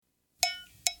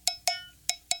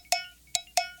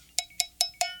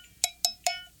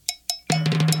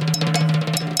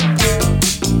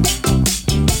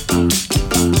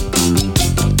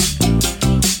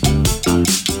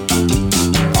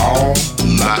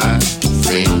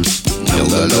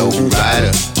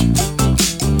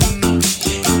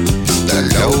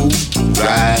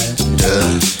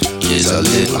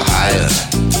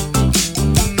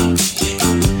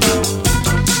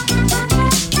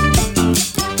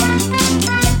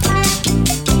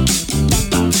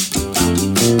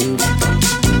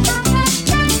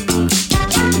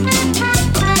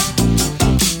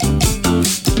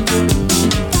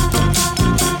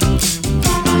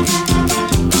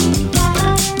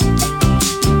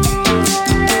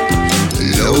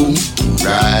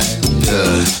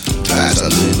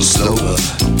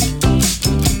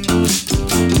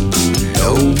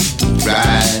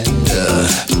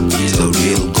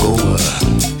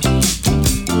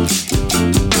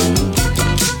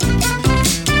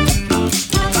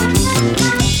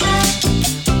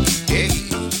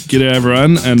G'day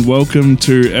everyone and welcome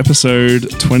to episode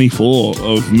 24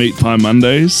 of Meat Pie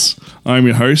Mondays. I'm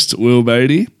your host, Will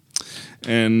Beatty,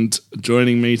 and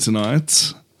joining me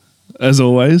tonight, as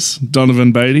always,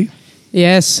 Donovan Beatty.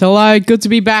 Yes, hello, good to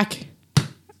be back.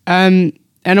 And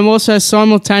I'm also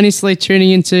simultaneously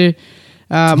tuning into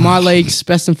my league's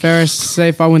best and fairest to see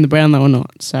if I win the Brownlow or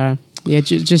not. So, yeah,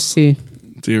 just see.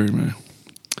 Deary me.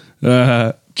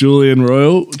 Julian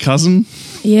Royal, cousin.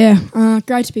 Yeah,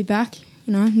 great to be back.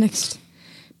 You know, next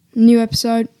new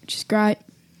episode, which is great.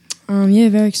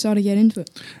 Very excited to get into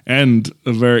it. And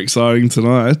very exciting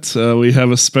tonight, we have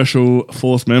a special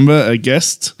fourth member, a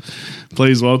guest.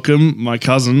 Please welcome my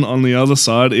cousin on the other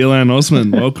side, Ilan Osman.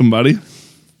 Welcome, buddy.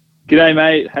 G'day,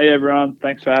 mate. Hey, everyone.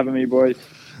 Thanks for having me, boys.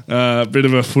 Bit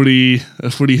of a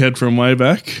footy head from way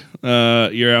back.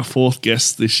 You're our fourth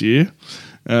guest this year.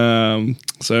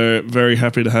 So very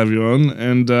happy to have you on.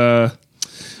 And,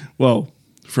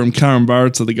 from Curramborough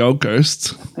to the Gold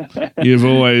Coast, you've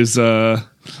always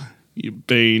you've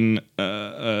been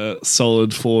a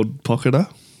solid forward pocketer.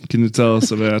 Can you tell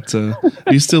us about?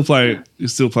 You're still playing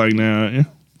now, aren't you?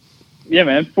 Yeah,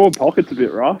 man. Forward pocket's a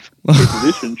bit rough. Good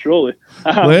position, surely.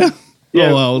 Where?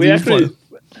 Yeah, we actually.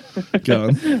 Go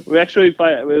on. We actually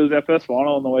played. It was our first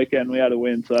final on the weekend. We had a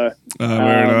win, so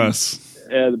very nice.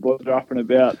 Yeah, the boys are up and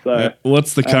about. So,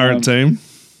 what's the current team?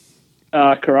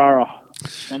 Carrara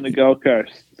on the Gold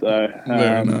Coast. So,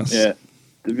 very nice. Yeah,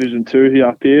 Division 2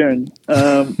 up here, and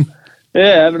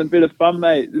having a bit of fun,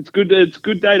 mate. It's good. It's a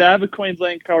good day to have a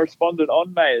Queensland correspondent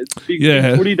on, mate. It's big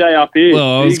footy day up here.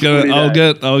 Well, I'll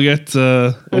get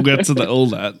to all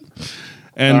that.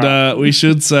 And right. We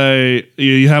should say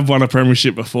you have won a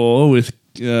premiership before with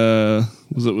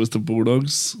was it the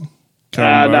Bulldogs?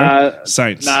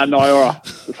 Saints. Nyora.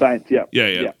 The Saints. Yeah.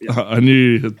 Yeah. I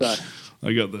knew.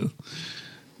 I got the.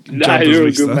 You're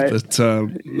a good mate.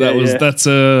 That's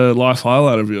a life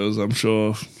highlight of yours, I'm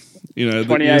sure. You know,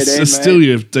 2018, still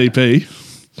your DP.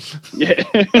 Yeah,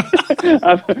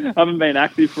 I haven't been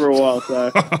active for a while,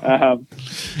 so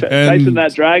chasing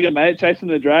that dragon, mate. Chasing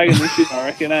the dragon this year, I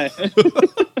reckon.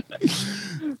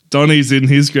 Donny's in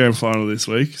his grand final this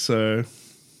week, so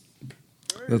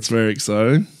that's very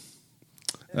exciting.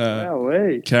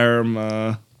 Karam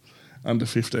under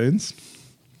 15s.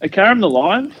 Are Karam the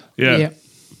Lions? Yeah.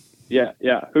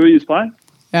 Who are you playing?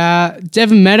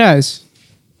 Devon Meadows.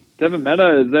 Devon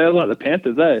Meadows, they're like the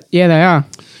Panthers, eh? Yeah, they are.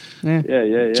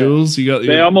 Yeah. Jules, you got...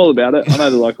 I'm all about it. I know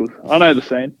the locals. I know the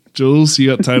scene. Jules,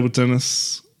 you got table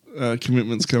tennis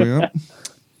commitments coming up?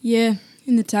 Yeah,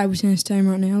 in the table tennis team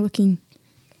right now, looking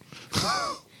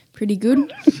pretty good.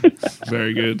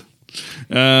 Very good.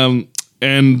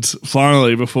 And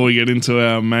finally, before we get into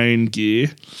our main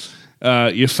gear,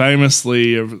 you're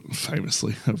famously a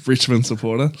Richmond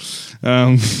supporter.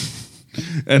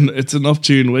 And it's an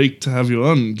opportune week to have you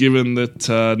on, given that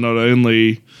not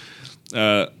only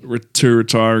two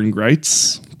retiring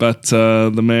greats, but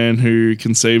the man who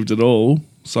conceived it all,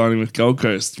 signing with Gold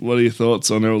Coast. What are your thoughts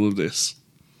on all of this?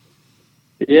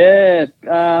 Yeah.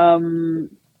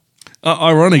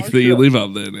 Ironic that you live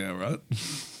up there now, right?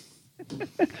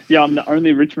 Yeah, I'm the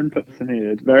only Richmond person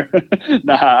here. It's very it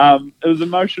was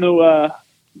emotional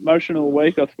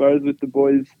week, I suppose, with the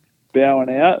boys bowing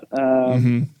out.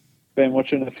 Been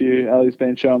watching a few. Ali's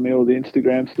been showing me all the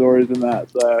Instagram stories and that.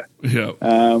 So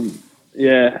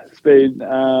it's been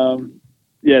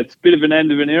it's a bit of an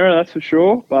end of an era, that's for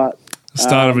sure. But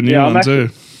start of a new one too.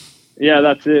 Yeah,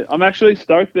 that's it. I'm actually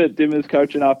stoked that Dimmer's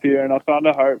coaching up here, and I kind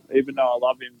of hope, even though I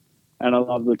love him and I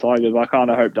love the Tigers, I kind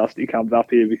of hope Dusty comes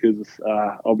up here because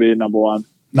I'll be a number one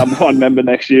member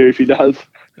next year if he does.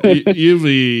 You'll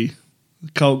be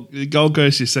Gold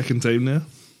Coast your second team now.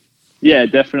 Yeah,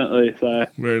 definitely. So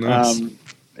very nice.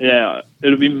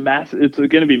 It'll be massive. It's going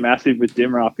to be massive with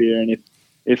Dimmer up here, and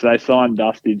if they sign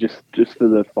Dusty just for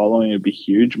the following, it'd be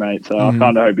huge, mate. So I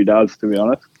kind of hope he does, to be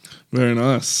honest. Very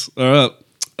nice. All right,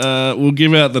 we'll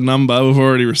give out the number. We've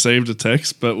already received a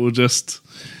text, but we'll just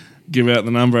give out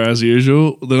the number as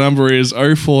usual. The number is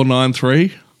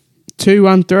 0493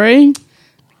 213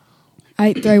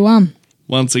 831.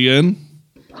 Once again,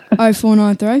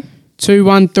 0493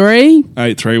 213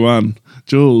 831.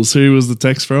 Jules, who was the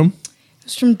text from?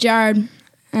 It's from Jared,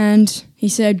 and he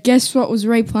said, guess what was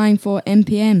replaying for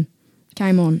MPM?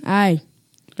 Came on. Hey.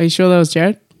 Are you sure that was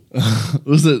Jared?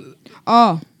 Was it?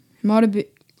 Oh, it might have been.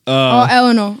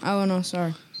 Eleanor,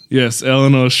 sorry. Yes,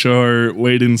 Eleanor's show,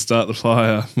 We Didn't Start the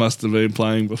Fire, must have been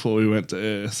playing before we went to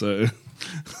air, so...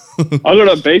 I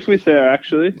got a beef with her,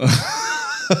 actually.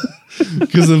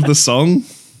 Because of the song?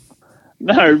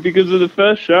 No, because of the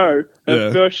first show,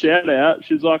 her first shout out,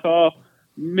 she's like, oh,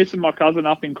 missing my cousin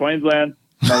up in Queensland,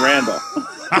 Miranda.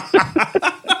 was,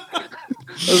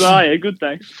 oh, yeah, good,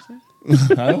 thanks.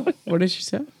 Huh? What did she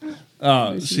say?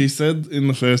 She said in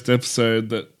the first episode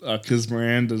that because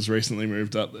Miranda's recently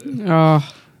moved up there,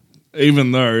 Oh,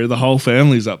 even though the whole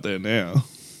family's up there now.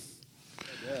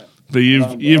 But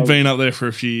you've been up there for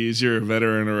a few years. You're a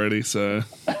veteran already, so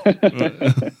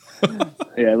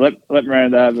Yeah, let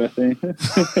Miranda have her thing.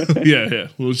 yeah.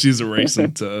 Well, she's a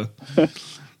recent. Yeah,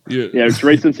 it's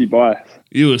recency bias.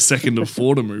 You were second of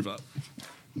 4 to move up.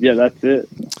 Yeah, that's it.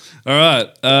 All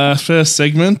right, first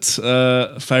segment,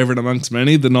 favourite amongst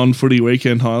many, the non-footy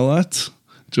weekend highlights.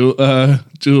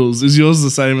 Jules, is yours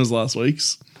the same as last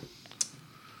week's?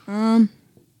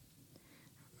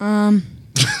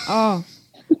 Oh,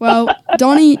 well,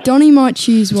 Donny might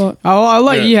choose what. I'll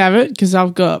let Yeah. you have it because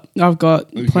I've got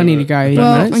plenty to go. Here,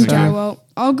 Well, mate, okay, so- well,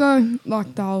 I'll go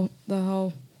like the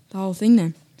whole thing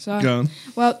then. So, Go on.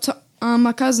 well,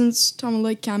 my cousins Tom and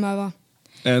Luke came over.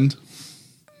 And?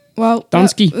 Well,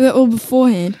 Donsky. Well,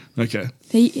 beforehand, Okay.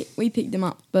 we picked them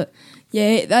up, but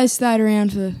yeah, they stayed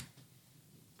around for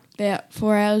about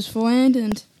 4 hours beforehand,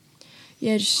 and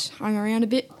yeah, just hung around a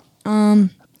bit.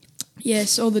 Yeah,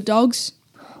 saw the dogs,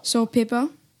 saw Pippa,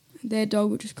 their dog,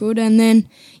 which was good, and then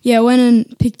went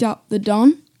and picked up the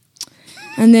Don,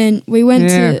 and then we went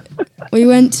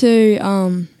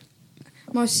to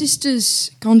my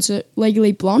sister's concert,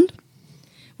 Legally Blonde,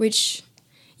 which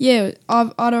I'd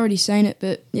already seen it,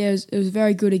 but it was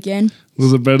very good again.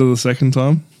 Was it better the second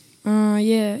time?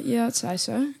 Yeah, I'd say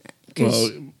so.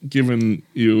 'Cause- Well, given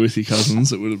you were with your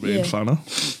cousins, it would have been Yeah. funner.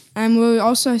 And we were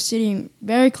also sitting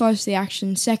very close to the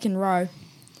action, second row.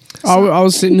 I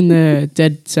was sitting in the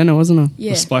dead centre, wasn't I?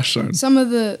 Yeah. The splash zone. Some of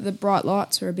the bright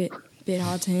lights were a bit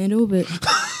hard to handle, but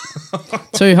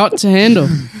Too hot to handle.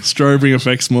 Strobing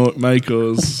effects may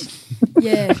cause.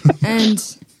 yeah. And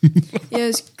it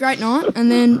was a great night.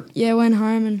 And then went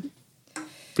home and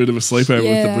Bit of a sleepover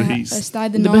with the I bees.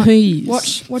 stayed the The night. bees.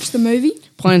 Watched the movie.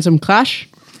 Playing some Clash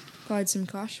Played some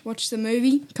Clash. Watched the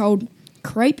movie called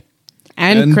Creep.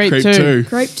 and Creep 2.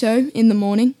 Creep 2 in the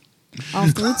morning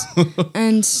afterwards.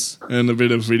 And And a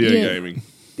bit of video Yeah. gaming.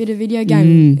 bit of video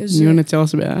gaming. It was You want to tell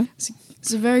us about that?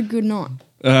 it's a very good night.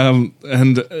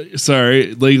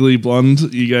 Sorry, Legally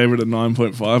Blonde, you gave it a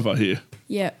 9.5, I hear.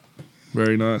 Yeah.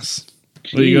 Very nice.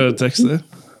 Well, you got a text there?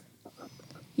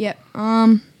 Yep.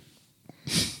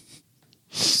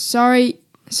 Sorry.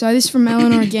 So this from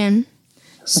Eleanor again.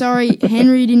 Sorry,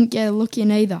 Henry didn't get a look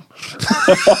in either.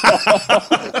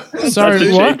 Sorry,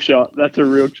 That's a what? cheap shot. That's a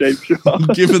real cheap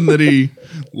shot. Given that he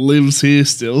lives here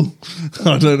still,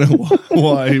 I don't know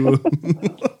why he would.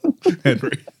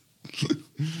 Henry.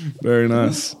 Very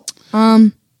nice.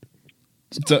 I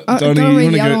Donny, gotta you read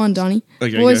want the to other go? one, Donny.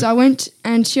 Okay, Boys, go. I went,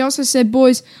 and she also said,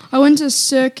 boys, I went to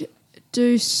Cirque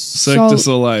du Cirque du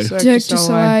Soleil. Cirque du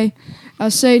Soleil.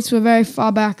 Our seats were very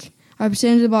far back. I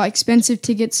pretended to buy expensive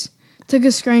tickets, took a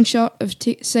screenshot of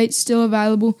seats still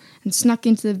available, and snuck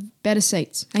into the better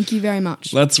seats. Thank you very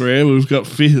much. That's rare. We've got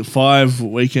 5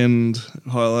 weekend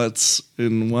highlights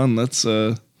in one. That's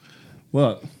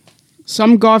what?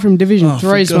 Some guy from Division Oh,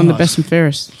 3 has won the God. best and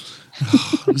fairest.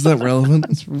 Is that relevant?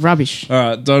 It's rubbish. All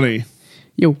right, Donny,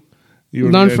 Yo. you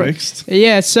want None to go for- next?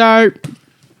 Yeah, so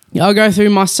I'll go through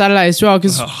my Saturday as well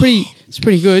because it's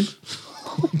pretty good.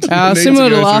 Need Similar go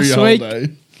to through last your whole week.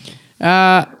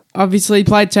 day. Obviously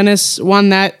played tennis, won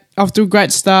that off to a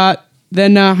great start.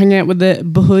 Then hung out with the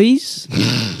boys.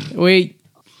 we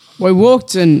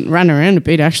walked and ran around a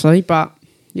bit actually, but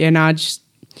just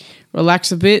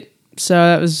relaxed a bit. So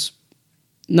that was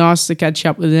nice to catch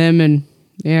up with them, and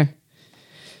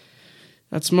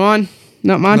that's mine.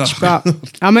 Not much, but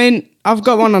I mean I've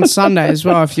got one on Sunday as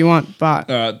well if you want. But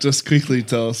All right, just quickly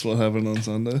tell us what happened on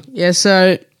Sunday.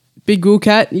 so Big Ghoul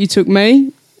Cat, you took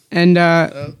me, and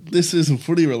This isn't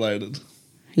footy related.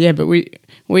 but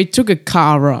we took a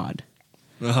car ride.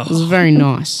 It was very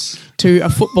nice to a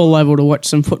football level to watch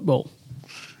some football.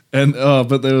 And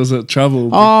but there was a trouble.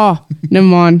 Oh, never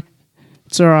mind.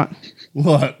 It's all right.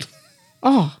 What?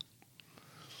 Oh,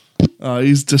 Oh,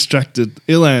 he's distracted.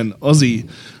 Ilan, Aussie,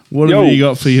 what Yo. have you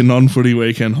got for your non-footy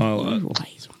weekend highlight?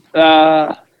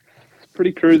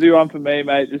 Pretty cruisy one for me,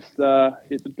 mate. Just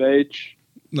hit the beach.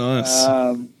 Nice.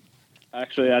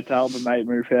 Actually, I had to help a mate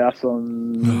move house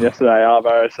on yesterday,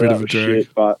 Arvo, so Bit that of a was drag.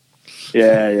 shit. But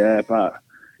but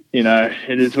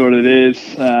it is what it is.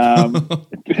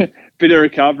 Bit of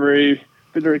recovery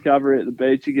at the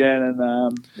beach again,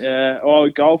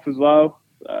 and golf as well.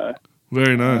 So,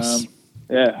 Very nice.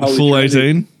 yeah, A holy full Trinity.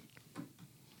 18?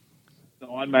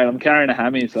 9, mate. I'm carrying a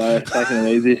hammy, so taking it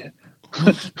easy.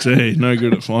 Gee, no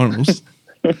good at finals.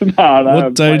 No, What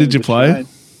I'm day playing did you with play? Shane.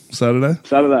 Saturday?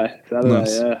 Saturday,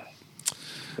 Nice. yeah.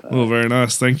 Well, very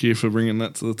nice. Thank you for bringing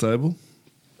that to the table.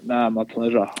 Nah, my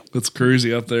pleasure. It's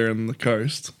cruisy up there on the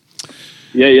coast.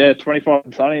 Yeah, 25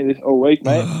 and sunny this all week,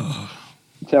 mate.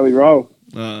 That's how we roll.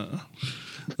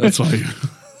 That's why you,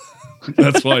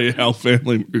 that's why your whole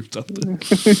family moved up there.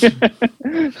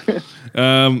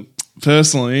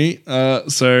 Personally,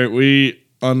 so we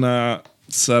on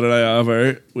Saturday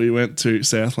Arvo we went to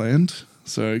Southland,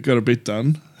 so got a bit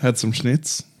done. Had some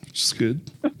schnitz, which is good.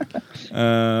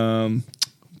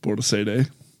 Bought a CD,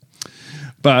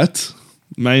 but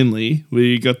mainly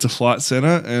we got to Flight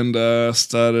Centre and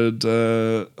started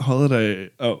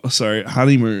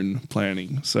honeymoon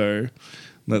planning. So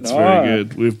that's very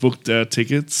good. We've booked our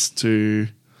tickets to.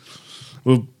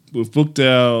 We've booked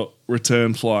our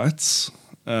return flights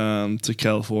to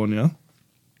California,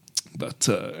 but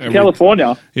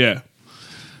California, yeah,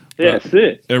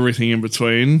 sick. everything in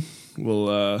between.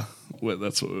 Well,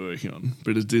 that's what we're working on.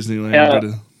 Bit of Disneyland, bit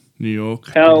of New York.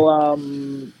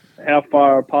 How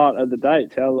far apart are the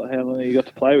dates? How long you got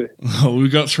to play with? Oh,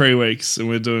 we've got 3 weeks, and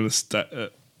we're doing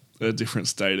a different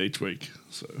state each week.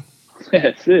 So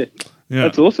Yeah, sick. yeah,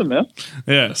 That's awesome, man.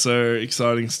 yeah. So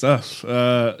exciting stuff.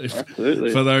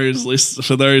 Absolutely. For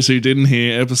those who didn't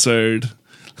hear episode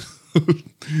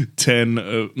 10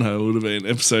 it would have been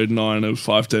episode 9 of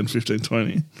 5, 10, 15,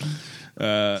 20.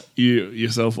 You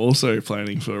yourself also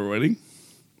planning for a wedding?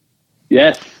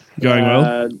 Yes. Going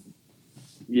well?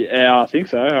 Yeah, I think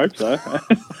so. I hope so.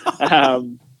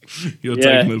 You're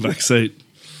taking the back seat.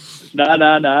 No.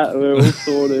 We're all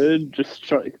sorted. Just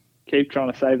keep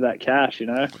trying to save that cash, you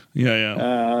know?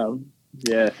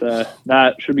 Yeah. So,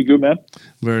 it should be good, man.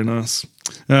 Very nice.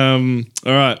 All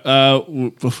right.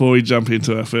 Before we jump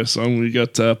into our first song, we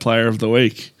got Player of the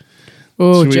Week.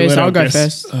 Oh, Should we jeez, let I'll our go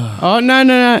guests- first. Oh,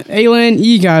 no. Elan,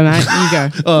 you go, mate. You go.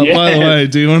 Oh, by the way,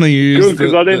 do you want to use? Good,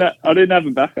 because I didn't have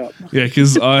a backup. Yeah,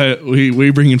 because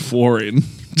we bring in 4 in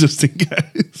just in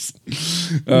case.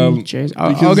 Jeez.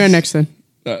 I'll go next then.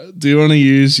 Do you want to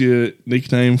use your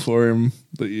nickname for him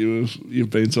that you've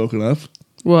been talking up?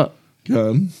 What? Go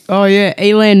on. Oh, yeah,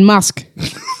 Elon Musk.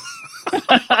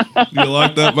 You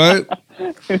like that, mate?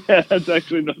 Yeah, that's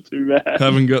actually not too bad.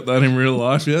 Haven't got that in real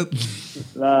life yet.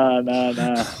 No,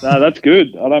 that's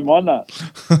good. I don't mind that.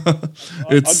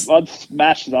 I'd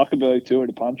smash Zuckerberg too with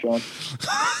a punch on.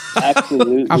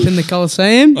 Absolutely. Up in the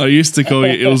Coliseum. I used to call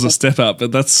it was a step up,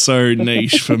 but that's so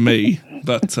niche for me.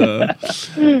 But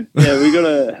Yeah, we got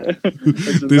a.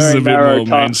 this is a bit more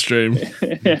mainstream.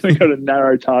 Yeah, we got a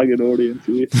narrow target audience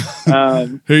here.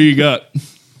 Who you got?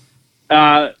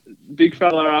 Big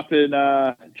fella up in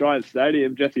Giant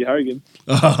Stadium, Jesse Hogan.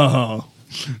 Oh,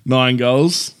 9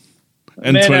 goals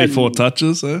and Man, 24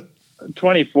 touches, huh?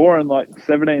 24 and like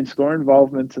 17 score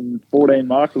involvements and 14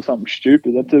 marks or something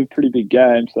stupid. That's a pretty big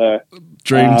game. So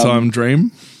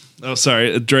Dream. Oh,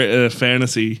 sorry, a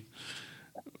fantasy.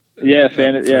 Yeah,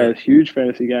 it's a huge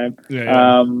fantasy game.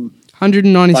 Yeah.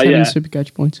 197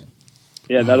 Supercoach points.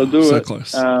 Yeah, that'll do so it.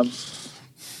 Close.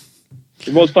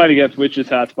 It was playing against Witches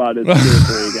Hats, but it's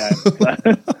still a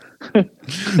 3 game.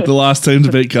 The last team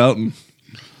to beat Carlton.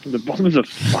 The Bombers are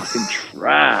fucking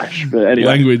trash. But anyway.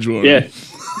 Language war. Yeah.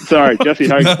 Sorry, Jesse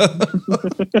Hogan.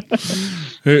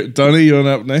 Donny, you on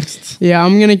up next? Yeah,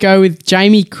 I'm going to go with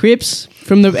Jamie Cripps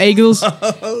from the Eagles.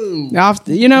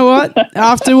 After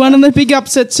one of the big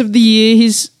upsets of the year,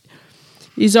 he's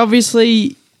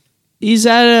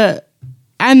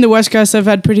and the West Coast have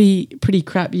had pretty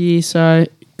crap year, so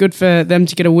good for them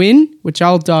to get a win, which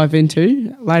I'll dive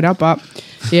into later. But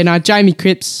Jamie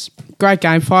Cripps, great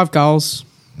game, 5 goals.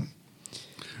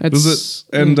 Was it?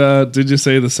 And did you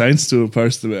see the Saints do a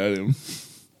post about him?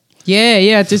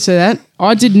 Yeah, I did say that.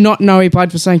 I did not know he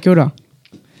played for St Kilda,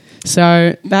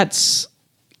 so that's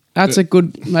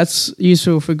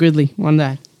useful for Gridley one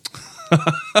day.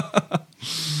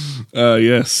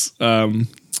 Yes. And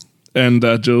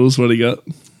Jules, what do you got?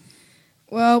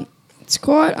 Well, it's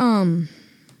quite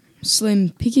slim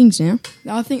pickings now.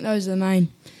 I think those are the main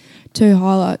 2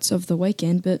 highlights of the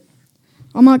weekend, but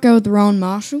I might go with the Rowan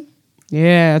Marshall.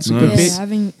 Yeah, that's a good Nice.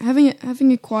 pick.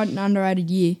 Having a quite an underrated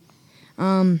year.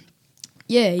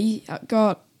 He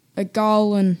got a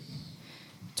goal and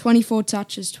 24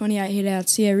 touches, 28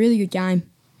 hit-outs. Yeah, really good game.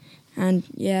 And,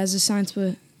 as the Saints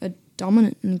were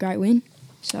dominant and a great win.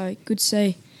 So, good to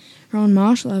see Rowan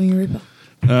Marshall having a ripper.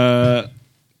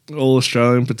 All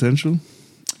Australian potential?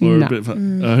 Or No. a bit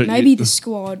Maybe the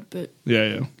squad, but...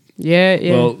 Yeah. Yeah.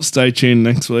 Well, stay tuned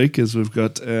next week as we'll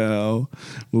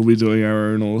be doing our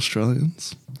own All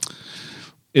Australians.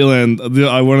 Ilan,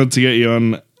 I wanted to get you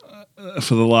on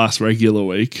for the last regular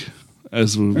week,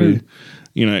 as we'll be,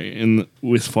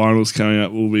 with finals coming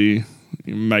up, we'll be,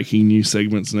 making new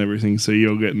segments and everything. So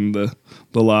you're getting the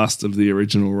last of the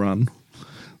original run.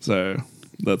 So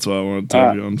that's why I wanted to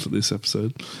have you on for this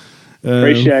episode.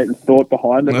 Appreciate the thought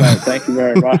behind it, mate. Thank you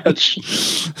very much.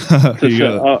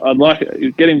 I'd like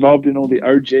to get involved in all the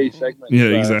OG segments. Yeah,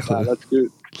 exactly. That's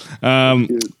good. That's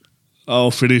good.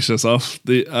 I'll finish us off.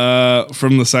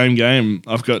 From the same game,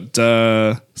 I've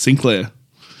got Sinclair.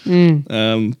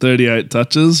 38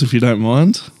 touches, if you don't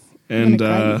mind. And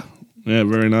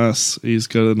very nice. He's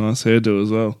got a nice hairdo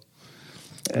as well.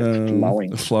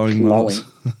 Flowing knots.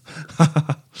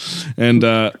 And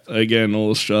again,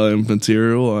 all Australian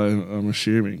material, I'm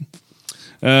assuming.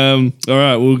 All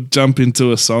right, we'll jump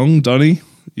into a song. Donny,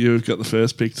 you've got the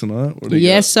first pick tonight. What do you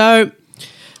got? So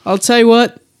I'll tell you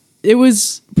what, it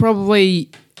was probably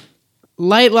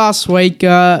late last week.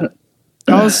 I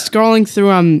was scrolling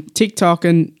through TikTok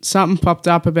and something popped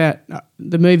up about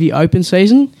the movie Open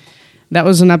Season. That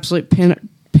was an absolute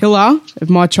pillar of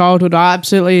my childhood. I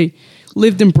absolutely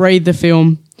lived and breathed the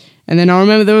film. And then I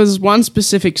remember there was one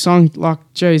specific song, like,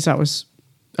 geez, that was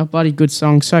a bloody good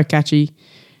song, so catchy.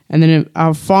 And then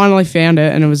I finally found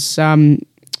it, and it was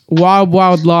Wild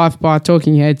Wild Life by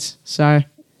Talking Heads. So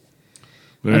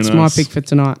that's nice. My pick for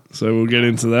tonight. So we'll get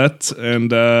into that.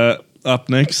 And up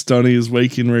next, Donny's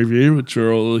Week in Review, which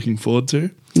we're all looking forward to.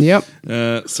 Yep.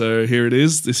 So here it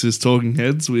is. This is Talking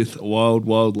Heads with Wild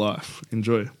Wild Life.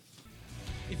 Enjoy.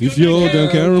 If you're down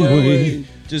Caramway,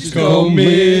 just call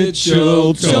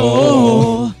Mitchell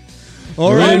Tor.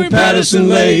 Or in Patterson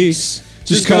Lakes,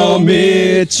 just call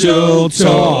Mitchell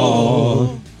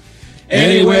Tor.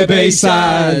 Anywhere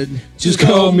Bayside, just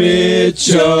call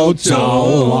Mitchell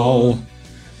Tor.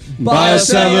 Buy a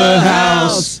summer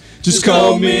house, just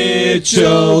call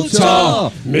Mitchell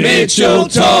Tor. Mitchell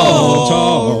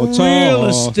Tor. Real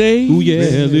estate. Ooh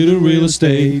yeah, little real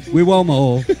estate. We want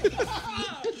more.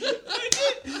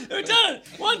 We've done it.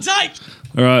 One take.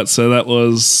 All right, so that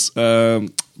was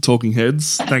Talking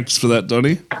Heads. Thanks for that,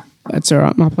 Donny. That's all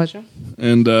right, my pleasure.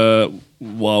 And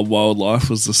Wild Wild Life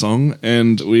was the song.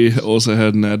 And we also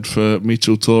had an ad for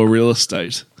Mitchell Tor Real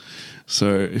Estate.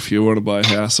 So if you want to buy a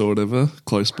house or whatever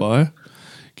close by,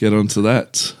 get onto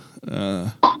that.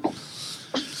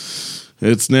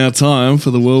 It's now time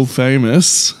for the world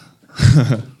famous.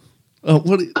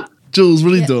 Jules,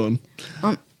 what are you doing?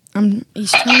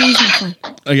 He's trying to use my phone.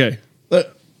 Okay.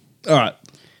 All right.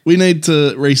 We need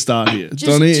to restart here.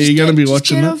 Donny, are you going to be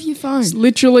watching get that? off your phone. It's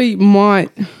literally my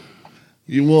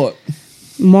You what?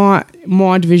 my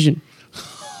division.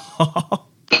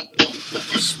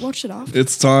 Just watch it after.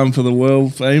 It's time for the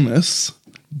world famous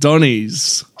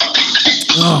Donny's.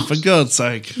 Oh, for God's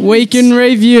sake. Week in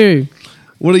Review.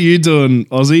 What are you doing,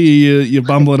 Ozzy? You're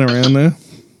bumbling around there?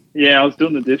 Yeah, I was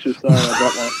doing the dishes, so I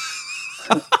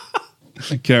got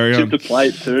one. Carry on. Chipped the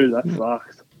plate too, that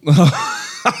sucks.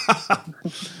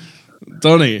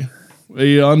 Donny, are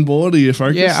you on board? Are you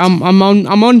focused? Yeah, I'm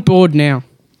on board now.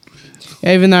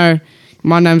 Even though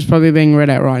my name's probably being read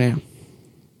out right now.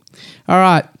 All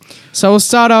right, so we'll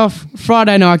start off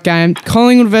Friday night game,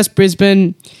 Collingwood vs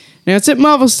Brisbane. Now it's at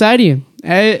Marvel Stadium.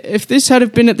 If this had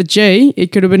have been at the G,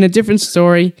 it could have been a different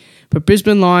story. But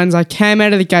Brisbane Lions, I came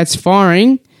out of the gates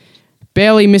firing,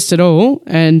 barely missed it all,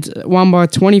 and won by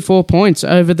 24 points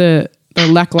over the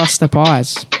lacklustre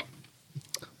Pies.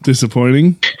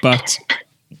 Disappointing, but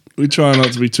we try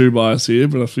not to be too biased here,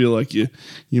 but I feel like you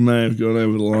may have gone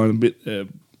over the line a bit there,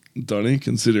 Donny,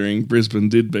 considering Brisbane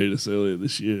did beat us earlier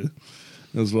this year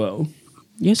as well.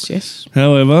 Yes.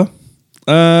 However,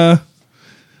 well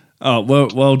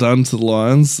done to the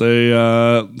Lions.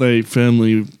 They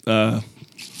firmly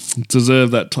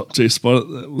deserve that top 2 spot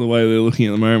the way they're looking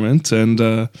at the moment, and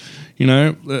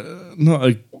not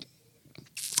a.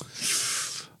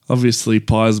 Obviously,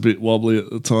 Pie's a bit wobbly at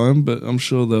the time, but I'm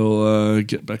sure they'll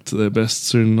get back to their best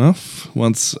soon enough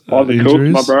once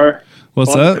injuries. Cook, my bro.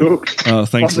 What's Pies that? Cooked. Oh,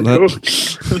 thanks for that.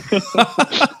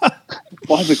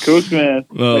 Pies are cooked, man.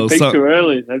 Well, they peaked too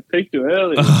early. They peaked too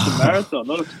early. It's a marathon,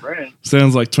 not a sprint.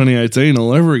 Sounds like 2018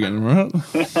 all over again, right?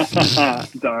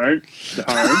 Don't.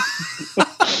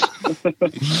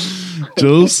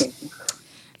 Jules?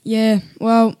 Yeah,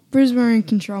 well, Brisbane were in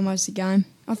control most of the game.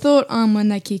 I thought when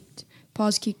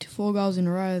Pies kicked 4 goals in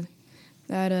a row,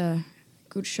 they had a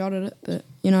good shot at it, but,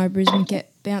 Brisbane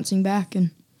kept bouncing back,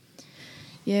 and,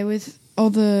 with all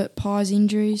the Pies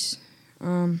injuries,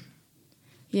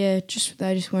 they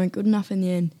just weren't good enough in the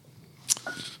end.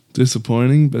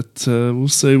 Disappointing, but we'll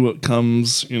see what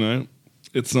comes,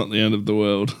 It's not the end of the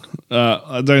world.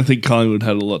 I don't think Collingwood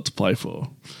had a lot to play for.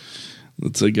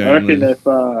 It's a game. I reckon if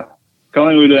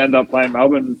Collingwood end up playing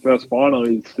Melbourne first final,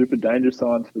 he's super dangerous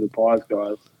signs for the Pies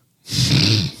guys.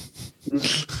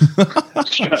 Thanks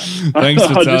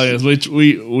for telling us. Which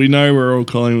we know we're all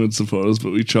Collingwood supporters,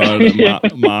 but we try to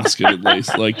mask it at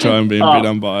least. Like try and be a bit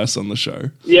unbiased on the show.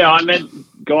 Yeah, I meant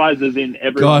guys as in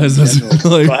everyone. Guys as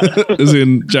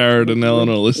in Jared and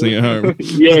Eleanor listening at home.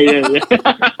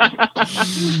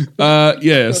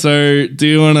 Yeah. So do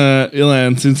you want to,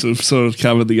 Ilan, since we've sort of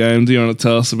covered the game, do you want to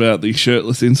tell us about the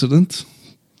shirtless incident?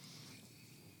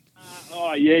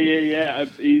 Yeah.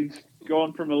 He's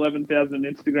gone from 11,000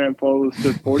 Instagram followers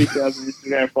to 40,000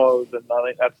 Instagram followers, and I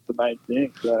think that's the main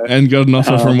thing. So. And got an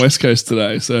offer from West Coast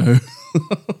today, so...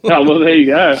 well, there you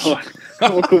go.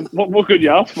 What more could you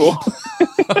ask for?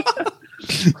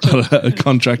 A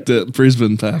contract at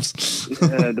Brisbane, perhaps.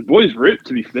 Yeah, the boy's ripped,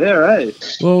 to be fair, eh?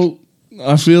 Well,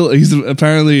 I feel he's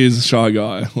a shy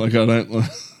guy. Like, I don't... well,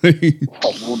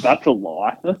 that's a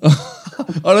lie.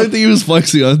 I don't think he was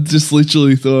flexing. I just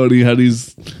literally thought he had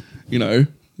his, he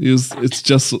was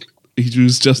just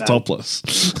topless.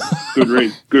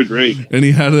 Good read. And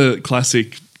he had a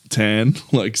classic tan,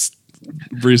 like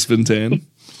Brisbane tan.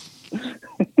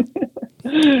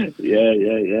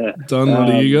 Yeah. Don, what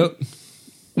do you got?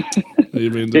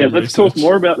 Let's talk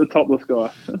more about the topless guy.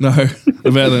 No,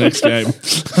 about the next game.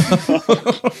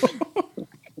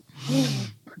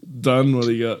 Don, what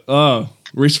do you got? Oh,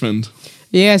 Richmond.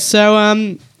 Yeah,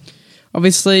 so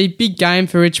obviously big game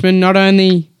for Richmond. Not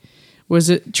only was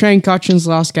it Trent Cotchin's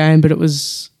last game, but it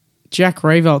was Jack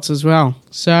Revolt's as well.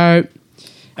 So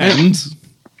and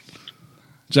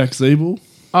Jack Zeeble.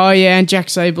 Oh yeah, and Jack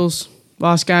Zeeble's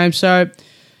last game. So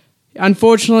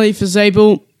unfortunately for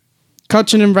Zeeble,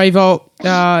 Cotchin and Revolt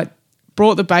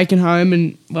brought the bacon home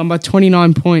and won by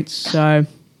 29 points. So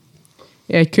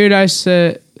yeah, kudos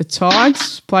to the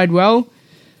Tigers, played well,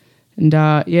 and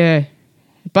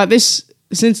but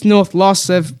since North lost,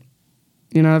 they've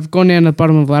gone down to the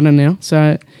bottom of the ladder now.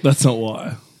 So that's not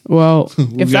why. Well,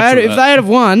 if they had have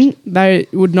won, they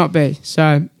would not be.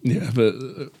 So yeah, but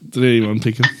did anyone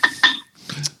pick them?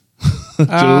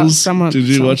 Jules, did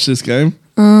you watch this game?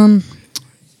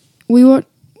 We watched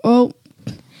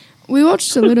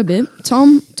a little bit.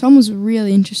 Tom was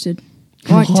really interested.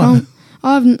 Like Tom,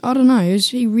 I don't know.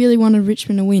 He really wanted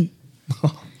Richmond to win.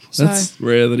 That's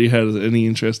rare that he had any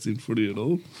interest in footy at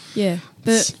all. Yeah,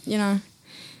 but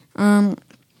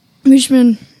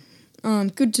Richmond,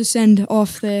 good to send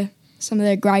off some of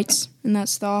their greats in that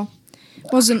style.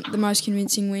 Wasn't the most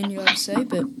convincing win you'll ever see,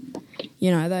 but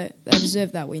they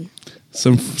deserved that win.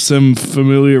 Some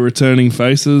familiar returning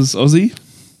faces, Aussie,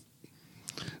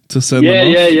 to send them off.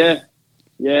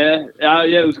 Yeah.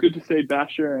 It was good to see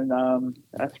Basher and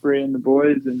Asprey and the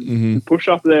boys, and the push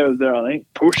up there was there. I think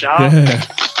push up,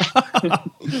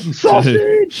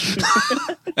 sausage,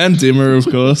 and Dimmer, of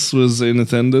course, was in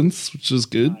attendance, which is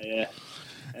good.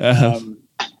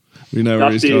 We know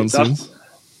where he's gone since.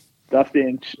 Dusty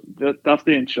and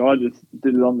Shy just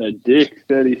did it on their dick.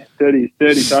 30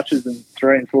 touches and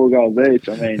 3 and 4 goals each.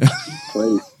 I mean,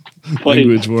 please.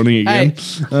 Language warning again.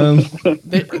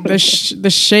 The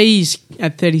Shees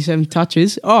at 37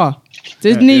 touches. Oh,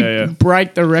 didn't he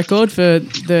break the record for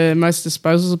the most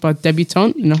disposals by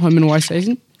debutant in a home and away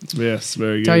season? Yes,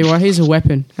 very good. Tell you what, he's a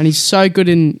weapon, and he's so good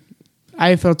in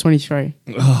AFL 23.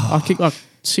 I kicked like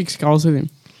 6 goals with him.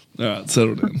 All right,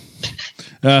 settle down.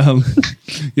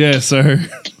 So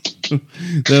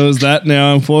there was that.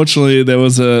 Now, unfortunately, there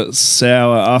was a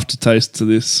sour aftertaste to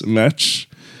this match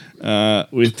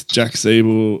with Jack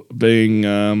Zeeble being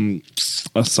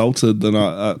assaulted the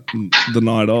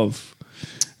night of.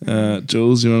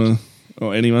 Jules, you want to,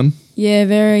 or anyone? Yeah,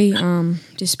 very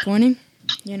disappointing.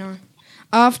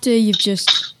 After you've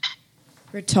just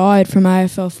retired from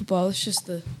AFL football, it's just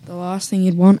the last thing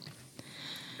you'd want.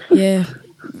 Yeah.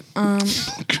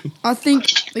 I think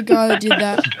the guy that did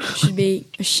that should be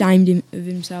ashamed of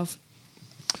himself.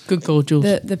 Good call, Jules.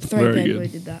 The 3 people who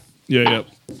did that. Yeah.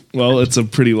 Well, it's a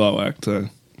pretty low act, though.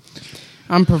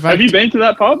 I'm provoked. Have you been to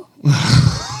that pub?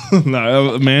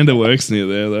 No, Amanda works near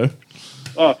there, though.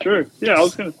 Oh, true. Yeah, I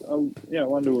was going to... I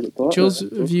wonder what it's like. Jules,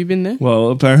 have you been there? Well,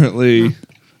 apparently,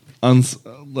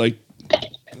 they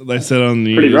said on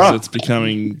the news it's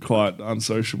becoming quite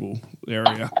unsociable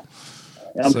area.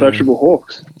 Unsociable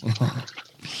Hawks.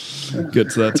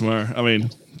 Get to that tomorrow. I mean,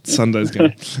 Sunday's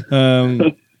game.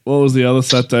 What was the other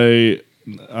Saturday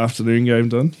afternoon game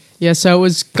done? Yeah, so it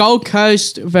was Gold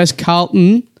Coast versus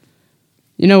Carlton.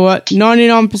 You know what?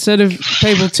 99% of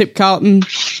people tipped Carlton,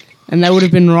 and they would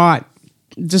have been right.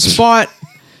 Despite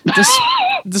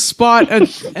an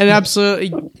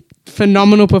absolutely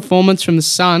phenomenal performance from the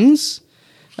Suns,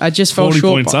 just fell 40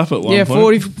 short. Points up at one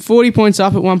point. 40 points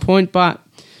up at one point, but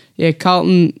yeah,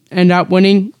 Carlton end up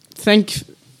winning.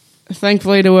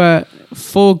 Thankfully to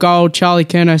 4-goal Charlie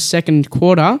Curnow second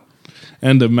quarter.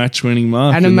 And a match-winning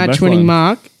mark. And a in the match-winning backline.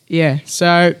 mark. Yeah.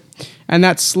 So, and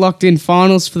that's locked in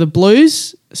finals for the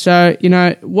Blues. So,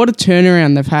 what a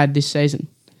turnaround they've had this season.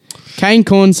 Kane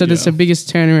Corn said it's the biggest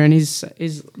turnaround he's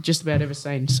just about ever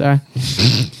seen. So,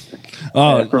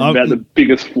 From about the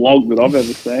biggest flog that I've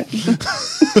ever seen.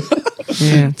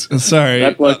 yeah. Sorry.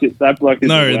 That bloke is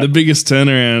No, the biggest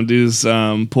turnaround is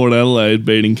Port Adelaide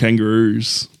beating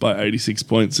Kangaroos by 86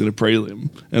 points in a prelim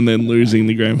and then losing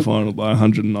the grand final by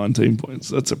 119 points.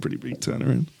 That's a pretty big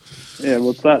turnaround. Yeah,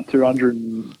 what's that?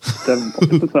 207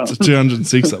 points or something?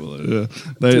 206, I believe. Yeah.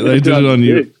 They did it on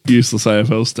useless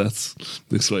AFL stats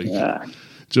this week. Yeah.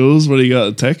 Jules, what do you got?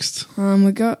 A text?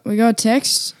 We got a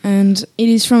text, and it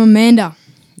is from Amanda.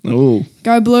 Oh,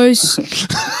 Go Blues.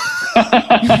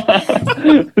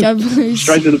 Go Blues.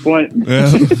 Straight to the point.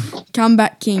 yeah.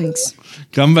 Comeback Kings.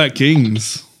 Comeback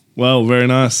Kings. Well, very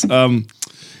nice.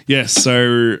 Yes,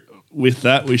 so with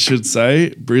that, we should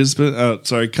say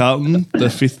Carlton, the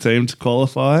fifth team to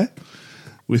qualify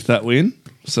with that win.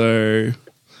 So,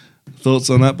 thoughts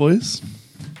on that, boys?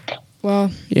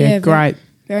 Well, Yeah, great.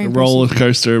 Very A impressive. roller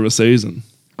coaster of a season.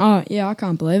 Oh, yeah, I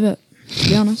can't believe it, to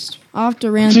be honest.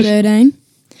 After round 13,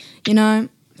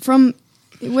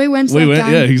 we went to that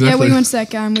game. Yeah, exactly. Yeah, we went to that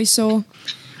game. We saw one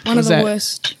of Was the that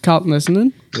worst. Carlton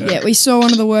Essendon? Yeah, we saw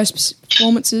one of the worst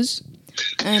performances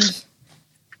and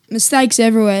mistakes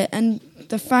everywhere. And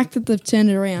the fact that they've turned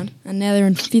it around and now they're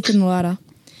in fifth in the ladder,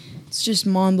 it's just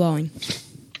mind-blowing.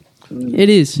 It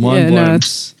is. Mind yeah, blown. no,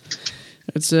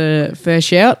 it's a fair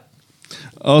shout.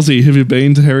 Ozzy, have you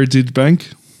been to Heritage Bank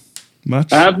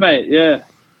much? I have, mate. Yeah.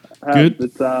 I have. Good?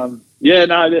 It's,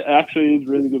 it actually is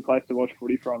a really good place to watch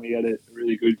footy from. You get a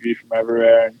really good view from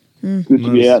everywhere, and good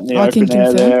to be out in the I can open air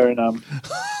confirm. there.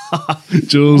 And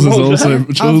Jules has Oh,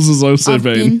 also I've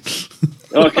been.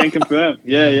 I can confirm.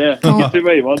 Yeah. Col- You see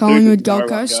where you want to, Collingwood, 'cause Gold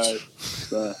no one Coast. goes.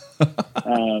 So,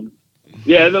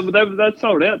 that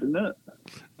sold out, didn't it?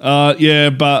 Yeah,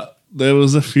 but there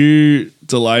was a few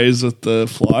delays with the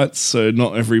flights, so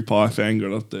not every Pie fan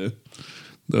got up there.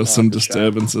 There was some that's a shame.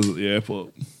 disturbances at the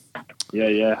airport.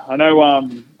 Yeah. I know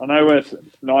we're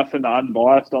nice and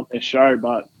unbiased on this show,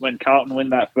 but when Carlton win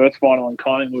that first final and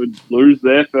Collingwood lose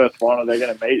their first final, they're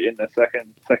going to meet in the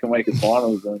second week of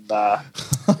finals, and a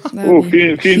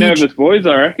few huge. nervous boys,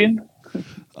 I reckon.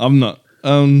 I'm not.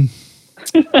 Oh,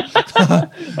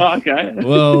 okay.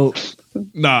 Well,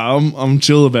 no, I'm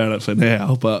chill about it for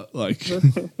now, but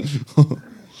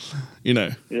Yeah,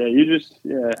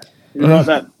 you're like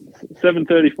that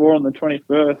 7:34 on the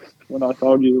 21st when I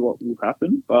told you what will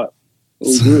happen, but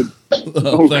all good.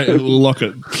 we'll lock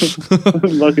it.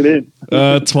 Lock it in.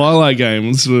 Twilight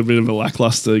game. This was a bit of a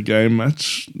lackluster game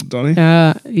match, Donny.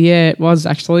 Yeah, it was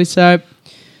actually. So,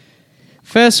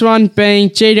 first one being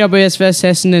GWS versus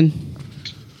Essendon.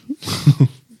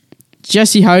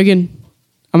 Jesse Hogan.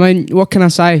 I mean, what can I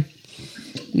say?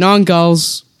 9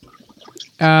 goals.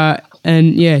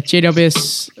 And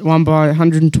GWS won by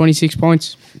 126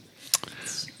 points.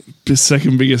 The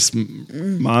second biggest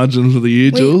margin for the year,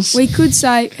 Jules. We could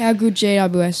say how good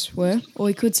GWS were, or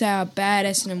we could say how bad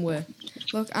Essendon were.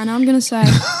 Look, and I'm going to say,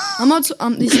 I'm not.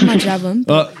 This is my javelin.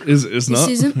 Oh, it's not?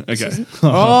 isn't. Okay. This isn't.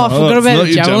 Oh, I forgot it's about not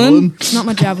the your javelin. It's not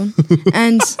my javelin.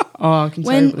 And Oh, I can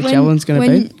when say what the javelin's going to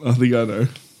be. I think I know.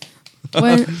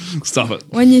 when Stop it.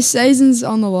 when your season's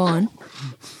on the line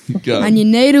Go. and you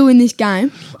need to win this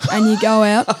game, and you go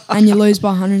out and you lose by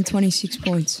 126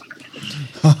 points.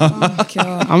 Oh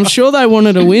God! I'm sure they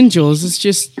wanted to win, Jules. It's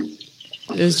just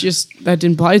they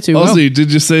didn't play too well. Aussie,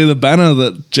 did you see the banner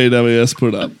that GWS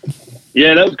put up?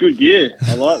 Yeah, that was good gear.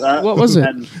 I like that. What was it?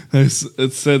 And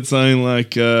It said something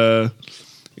like,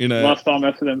 last time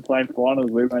Essendon played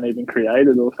finals, we weren't even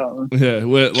created or something. yeah,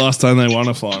 last time they won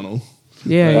a final.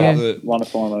 Yeah. Won a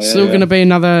final. Yeah, Still going to be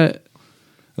another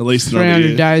At least another 300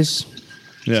 year. days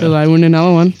Yeah. till they win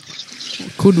another one.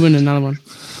 Could win another one.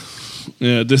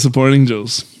 Yeah, disappointing,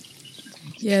 Jules.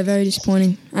 Yeah, very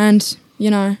disappointing. And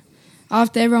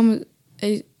after everyone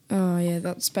was,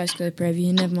 that's basically a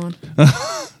preview. Never mind.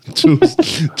 Jules,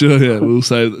 yeah, we'll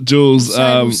say that. Jules,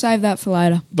 We'll save that for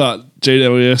later. but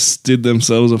GWS did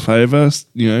themselves a favour,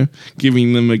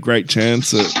 giving them a great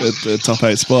chance at the top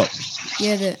 8 spot.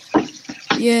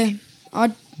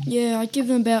 I'd give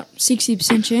them about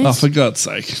 60% chance. Oh, for God's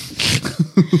sake.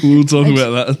 We'll talk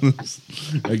about that.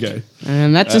 Okay.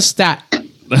 And that's a stat.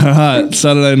 All right,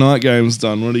 Saturday night games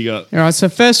done. What do you got? All right, so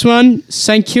first one,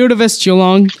 St Kilda versus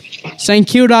Geelong. St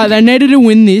Kilda, they needed to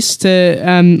win this to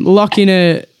lock in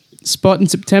a spot in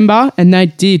September, and they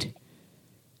did.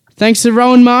 Thanks to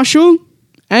Rowan Marshall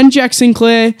and Jack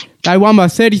Sinclair, they won by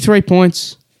 33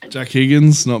 points. Jack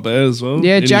Higgins, not bad as well.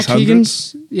 Yeah, in his Jack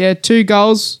hundreds. Higgins. Yeah, 2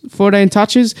 goals, 14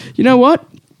 touches. You know what?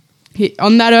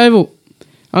 On that oval,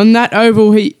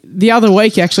 the other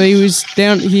week actually, he was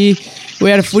down here. We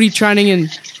had a footy training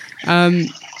and,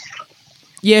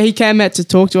 he came out to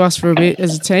talk to us for a bit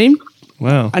as a team.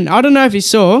 Wow. And I don't know if you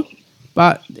saw,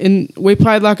 but we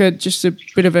played like just a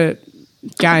bit of a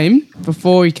game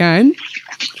before he came,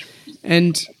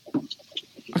 and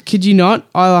I kid you not,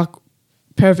 I like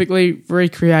perfectly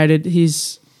recreated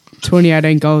his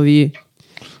 2018 goal of the year.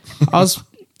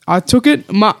 I took it.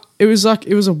 It was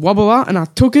a wobbler, and I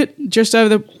took it just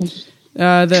over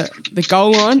the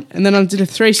goal line, and then I did a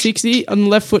 360 on the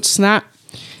left foot snap.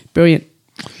 Brilliant.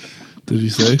 Did you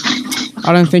see?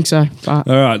 I don't think so. But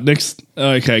All right, next.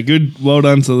 Okay, good. Well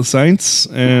done to the Saints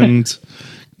and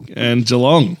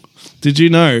Geelong. Did you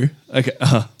know? Okay,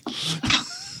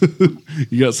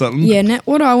 you got something? Yeah,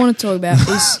 what I want to talk about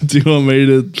is... Do you want me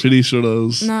to finish what I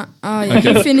was? No,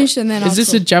 you finish and then I'll is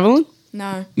this talk. a javelin?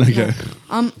 No. Okay.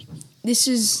 No. This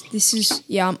is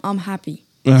yeah, I'm happy.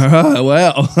 All right,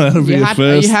 wow. That'll be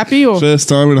Are you happy or? first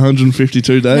time in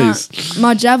 152 days. No,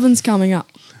 my javelin's coming up.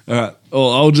 All right. Well,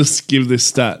 I'll just give this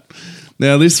stat.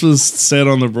 Now, this was said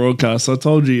on the broadcast. I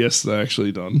told you yesterday,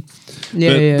 actually, Don.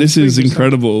 Yeah, But yeah. this is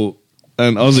incredible.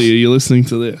 And Ozzy, are you listening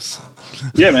to this?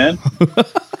 Yeah, man.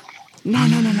 No.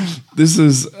 This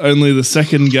is only the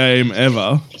second game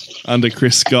ever under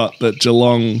Chris Scott that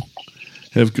Geelong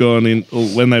have gone in, or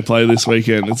when they play this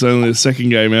weekend. It's only the second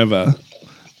game ever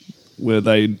where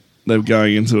they're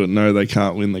going into it. No, they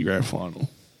can't win the grand final.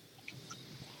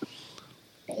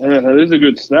 Yeah, that is a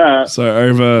good start. So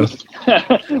over,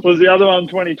 Was the other one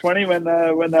 2020 when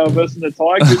they were versus the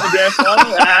Tigers in the grand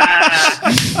final?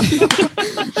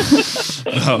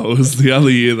 it was the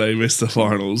other year they missed the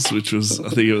finals, which was, I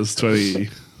think it was 20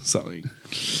 something.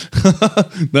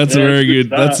 That's a Yeah, very good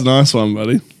good, that's a nice one,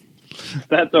 buddy.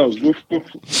 That dog. Woof, woof.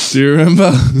 Do you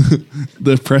remember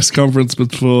the press conference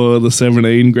before the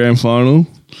 17 grand final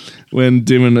when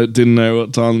Dimmonet didn't know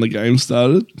what time the game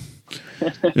started?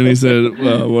 And he said,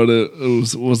 "Well,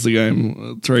 what's the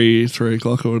game? 3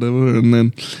 o'clock or whatever."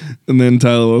 And then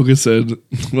Taylor Walker said,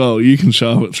 "Well, you can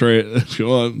show up at 3 if you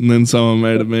want." And then someone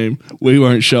made a meme. We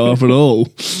won't show up at all.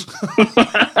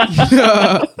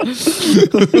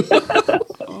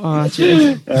 Oh,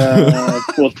 geez.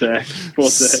 Poor tech.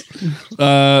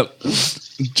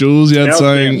 Jules, you had Yeah,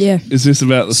 saying, yeah. is this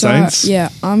about the Saints? Yeah,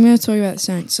 I'm going to talk about the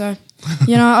Saints. So,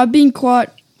 I've been quite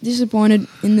disappointed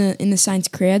in the Saints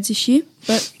crowds this year,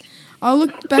 but I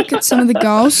looked back at some of the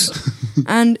goals,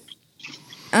 and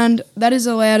that is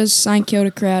the loudest St Kilda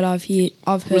crowd I've heard.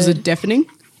 Was it deafening?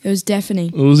 It was deafening.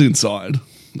 It was inside,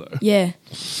 though. Yeah,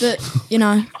 but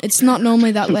it's not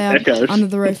normally that loud Echoes. under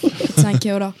the roof at St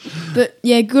Kilda. But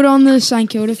yeah, good on the St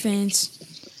Kilda fans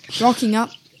rocking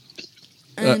up.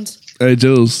 And Hey,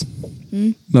 Jules.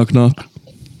 Knock, knock.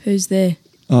 who's there?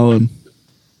 Owen.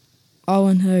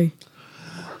 Owen who?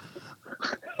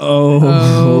 Oh,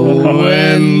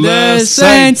 when the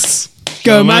Saints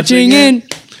go marching in.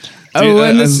 Oh,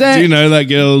 when the do you Saints. know that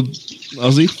girl,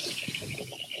 Ozzy?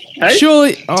 Hey?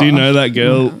 Surely. Do you know that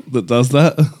girl that does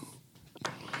that?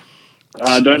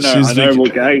 I don't know. She's I know the-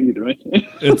 what gag you're doing.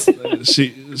 It's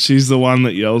she's the one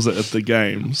that yells it at the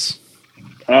games.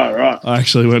 Oh, right. I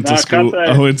actually went to No, I can't school. say.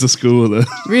 I went to school with her.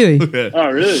 Really? Yeah. Oh,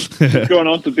 really? She's gone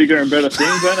on to bigger and better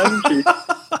things, then, hasn't she?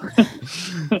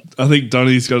 I think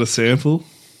Donny's got a sample.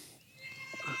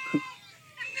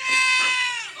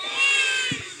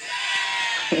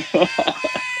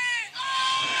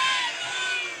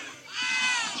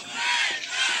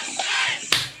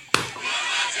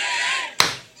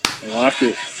 I like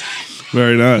it.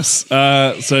 Very nice.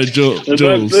 So Jules,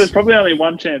 There's probably only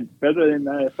one chant better in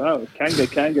the AFL.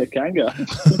 Kanga.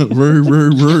 roo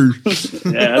roo roo.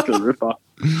 Yeah, that's a ripper.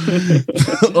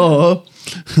 Oh,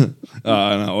 no,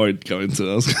 I won't go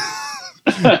into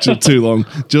it. Too long.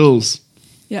 Jules.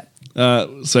 Yep.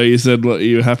 So you said what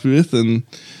you were happy with, and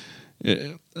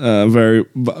very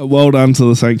well done to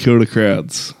the St Kilda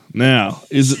crowds. Now,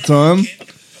 is it time?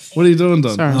 What are you doing,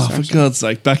 Don? Sorry, for God's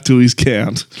sake, back to his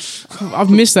count. I've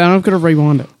missed that. I've got to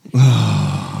rewind it.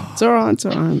 It's all right.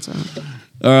 All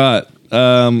right.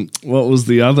 What was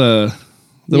the other?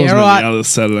 There Yeah, wasn't right. any other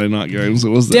Saturday night games,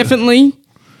 was there? Definitely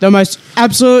the most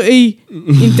absolutely,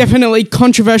 indefinitely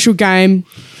controversial game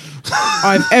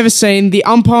I've ever seen. The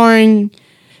umpiring,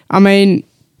 I mean,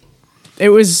 it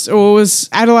was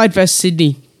Adelaide versus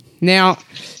Sydney. Now,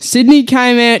 Sydney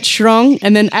came out strong,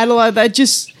 and then Adelaide, they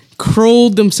just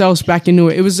crawled themselves back into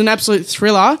it. It was an absolute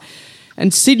thriller,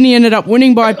 and Sydney ended up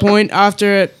winning by a point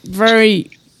after a very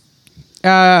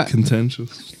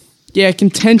Contentious.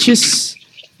 contentious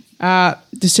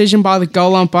decision by the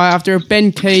goal umpire after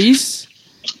Ben Keys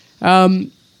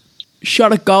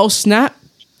shot a goal snap.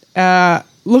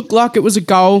 Looked like it was a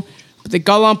goal, but the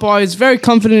goal umpire is very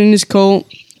confident in his call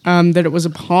that it was a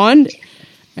behind.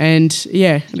 And,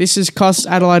 yeah, this has cost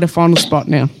Adelaide a final spot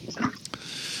now.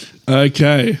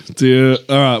 Okay.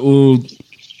 All right, we'll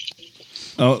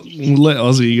let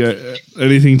Ozzy go.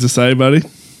 Anything to say, buddy?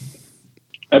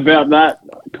 About that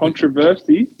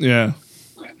controversy? Yeah.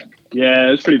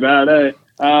 Yeah, it's pretty bad, eh?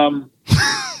 We're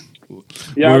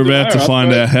about to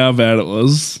find out how bad it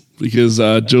was because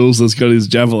Jules has got his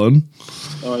javelin.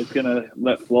 Oh, he's going to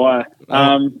let fly.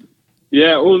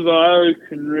 Yeah, all I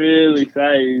can really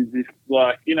say is if,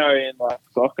 like, you know, in like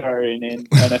soccer and in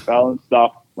NFL and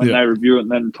stuff, when they review it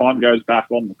and then time goes back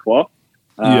on the clock.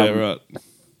 Yeah, right.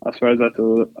 I suppose that's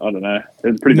I don't know.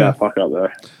 It's a pretty bad fuck up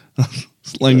there.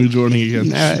 Language warning again.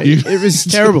 No, it was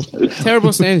terrible.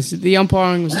 Terrible standards. The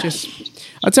umpiring was just...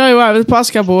 I'll tell you what, over the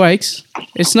past couple of weeks,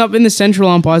 it's not been the central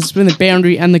umpires, it's been the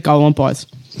boundary and the goal umpires.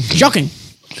 Shocking.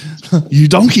 You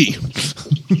donkey.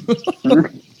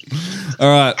 All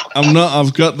right,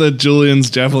 I've got the Julian's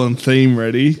javelin theme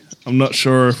ready. I'm not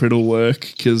sure if it'll work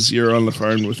because you're on the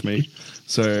phone with me.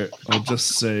 So I'll just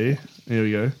see. Here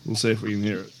we go. We'll see if we can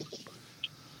hear it.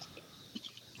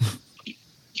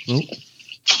 Oh.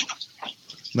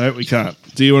 No, we can't.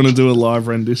 Do you want to do a live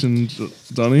rendition,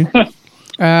 Donny?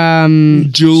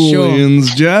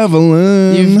 Julian's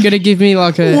javelin. You've got to give me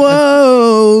like a...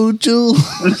 Whoa,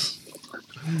 Jules.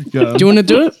 Do you want to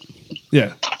do it?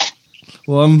 Yeah.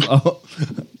 Well,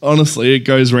 honestly, it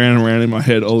goes round and round in my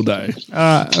head all day.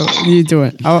 You do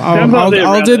it. I'll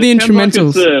do the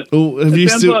instrumentals. It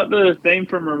sounds like the theme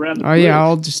from Around the World. Yeah,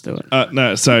 I'll just do it.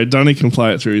 No, so Donny can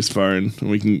play it through his phone and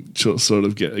we can sort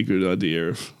of get a good idea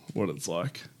of what it's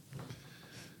like.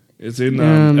 It's in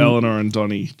Eleanor and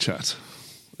Donny chat.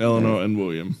 Eleanor and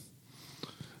William.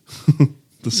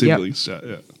 The siblings chat,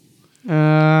 yeah.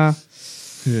 Yeah.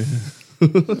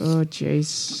 Oh,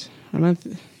 jeez. I don't...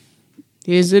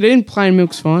 Is it in Plain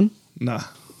Milk's fine? Nah.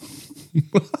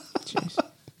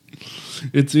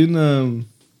 It's in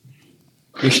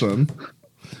this one.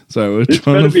 So we're it's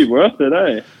trying to be worth it,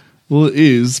 eh? Well, it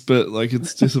is, but like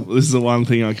it's just this is the one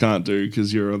thing I can't do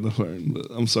because you're on the phone. But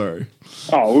I'm sorry.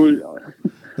 Oh,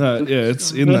 no, yeah,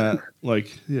 it's in that.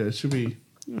 Like, yeah, it should be.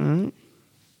 Alright.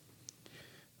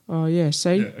 Oh yeah,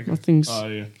 see, Yeah, okay. nothing's. Oh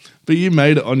yeah, but you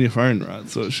made it on your phone, right?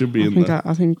 So it should be in there.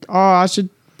 I should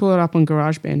pull it up on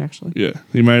GarageBand actually. Yeah,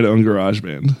 you made it on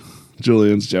GarageBand.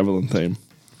 Julian's javelin theme.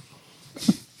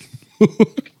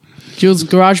 Jules,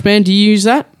 GarageBand, do you use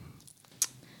that?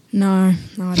 No, I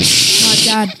don't. My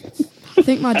dad. I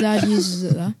think my dad uses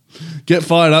it though. Get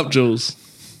fired up, Jules.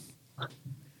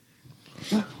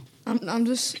 I'm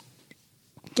just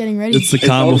getting ready. It's the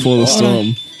calm before the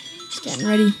storm. Just getting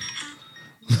ready.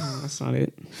 No, that's not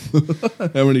it.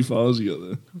 How many files you got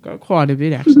there? I've got quite a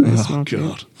bit actually. That's Oh not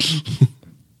God.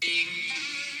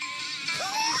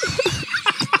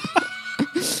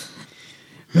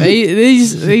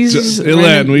 These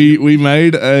Ilan, we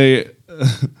made a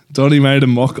Donny made a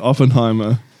mock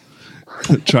Oppenheimer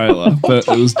trailer, but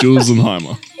it was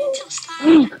Julesenheimer.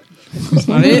 That's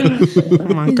not it.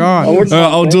 Oh my God.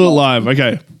 I'll do it live.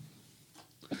 Okay.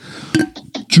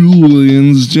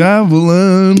 Julian's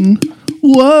javelin.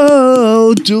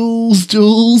 Whoa, Jules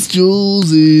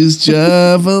is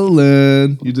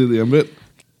javelin. You do the end bit.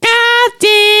 I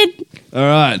did. All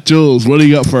right, Jules, what do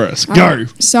you got for us? Go.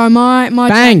 So my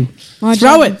Bang.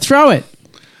 Throw it.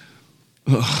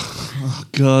 Oh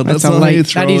God, that's That's not how you elite.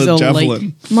 throw That is a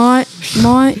elite.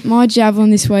 javelin. My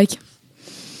javelin this week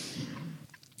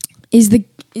is the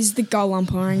goal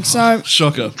umpiring. So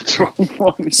Shocker.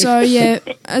 yeah,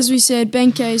 as we said,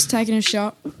 Ben Kay's taken a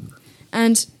shot,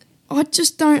 and I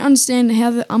just don't understand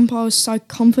how the umpire was so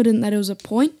confident that it was a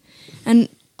point, and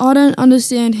I don't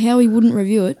understand how he wouldn't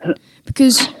review it,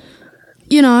 because,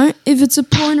 you know, if it's a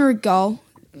point or a goal,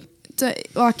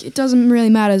 it doesn't really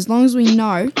matter as long as we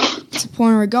know it's a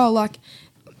point or a goal. If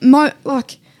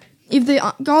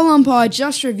the goal umpire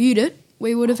just reviewed it,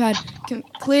 we would have had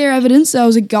clear evidence that it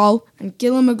was a goal, and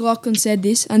Gillon McLaughlin said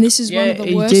this, and this is one of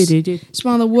the worst. He did. It's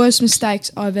one of the worst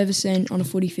mistakes I've ever seen on a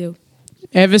footy field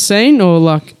Ever seen or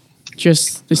like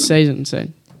just this season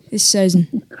seen? this season.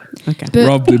 Okay. But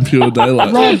Robbed in pure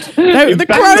daylight. The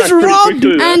Crows robbed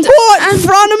and right in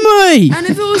front of me. and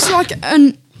if it was like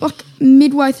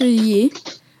midway through the year,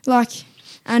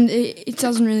 and it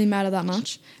doesn't really matter that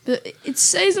much, but it's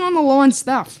season on the line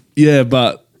stuff. Yeah,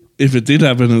 but if it did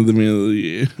happen in the middle of the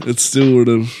year, it still would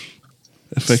have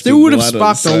affected. Still would the have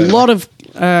ladder, sparked a lot of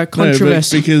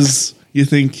controversy. No, because you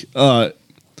think,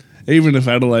 even if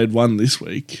Adelaide won this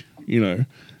week, you know,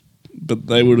 but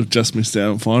they would have just missed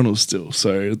out on finals still.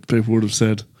 So people would have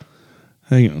said,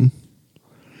 "Hang on,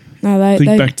 No, they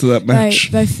think back to that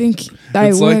match." They think they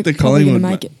It's were like the probably going Collingwood. to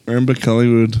make it. Remember,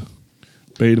 Collingwood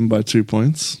beat them by 2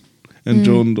 points, and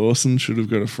Jordan Dawson should have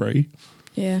got a free.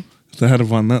 Yeah, If they had have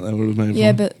won that, they would have made. yeah,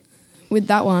 one. but with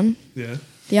that one, yeah,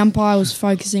 the umpire was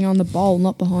focusing on the bowl,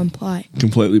 not behind play.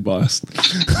 completely biased.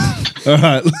 All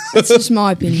right, That's just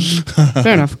my opinion.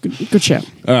 Fair enough. Good shout.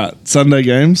 all right. Sunday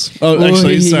games. Oh, Oi.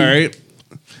 actually, sorry.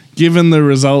 Given the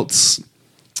results,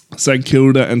 St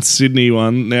Kilda and Sydney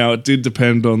won. Now it did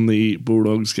depend on the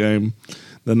Bulldogs game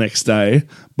the next day,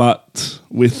 but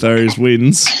with those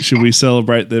wins, should we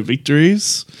celebrate their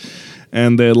victories?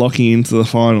 And they're locking into the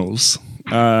finals.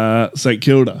 St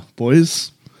Kilda,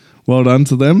 boys, well done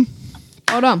to them.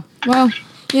 Hold on. Well,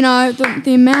 you know,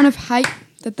 the amount of hate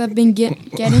that they've been getting.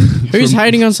 Who's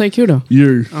hating on St Kilda?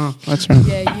 You. Oh, that's right.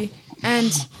 Yeah, you.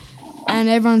 And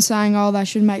everyone's saying, oh, they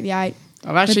should make the 8. I've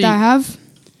But actually they have.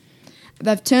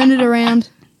 They've turned it around.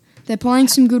 They're playing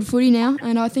some good footy now,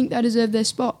 and I think they deserve their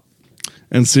spot.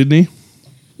 And Sydney?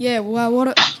 Yeah,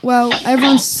 well,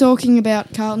 everyone's talking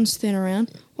about Carlton's turnaround.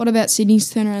 What about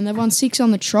Sydney's turnaround? They've won 6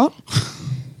 on the trot.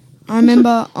 I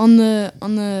remember on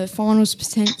the finals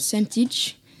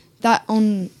percentage, I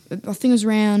think it was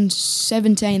round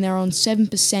 17, they were on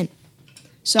 7%.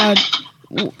 So,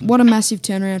 what a massive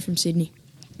turnaround from Sydney.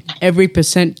 every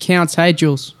percent counts. Hey,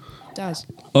 Jules. It does.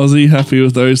 Aussie happy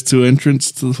with those 2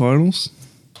 entrants to the finals?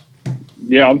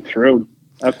 Yeah, I'm thrilled.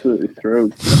 Absolutely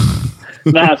thrilled.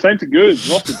 Nah, Saints are good.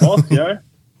 Ross is boss, yo.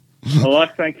 I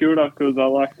like St Kilda because I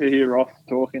like to hear Ross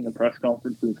talk in the press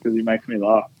conferences because he makes me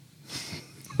laugh.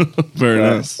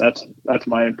 Very So nice. That's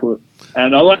my input.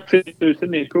 And I like Sydney too.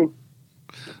 Sydney are cool.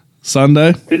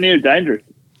 Sunday? Sydney are dangerous.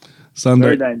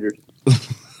 Sunday. Very dangerous.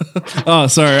 Oh,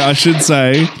 sorry. I should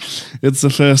say it's the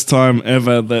first time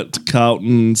ever that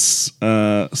Carlton's,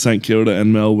 St Kilda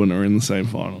and Melbourne are in the same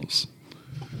finals.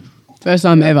 First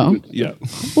time ever. Yeah.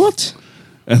 What?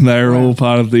 And they were all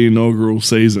part of the inaugural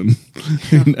season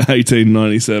in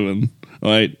 1897.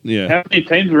 Right, yeah. How many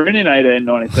teams were in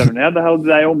 1897? How the hell did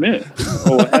they all miss?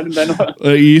 Or how did they not?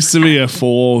 It used to be a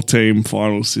 4-team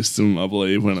final system, I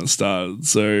believe, when it started.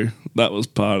 So that was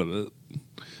part of it.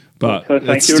 But So St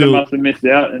it's Kilda still, must have missed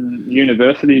out and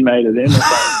University made it in. Or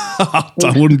something.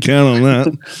 I wouldn't count on that.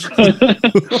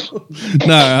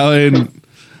 No, I mean,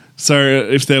 so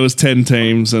if there was 10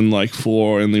 teams and like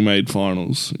 4 only made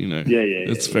finals, you know,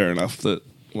 it's fair enough that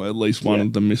at least one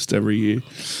of them missed every year.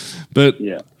 But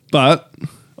But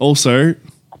also,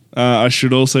 I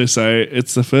should also say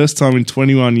it's the first time in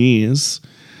 21 years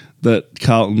that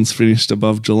Carlton's finished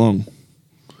above Geelong.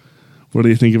 What do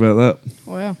you think about that?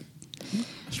 Wow.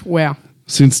 Wow.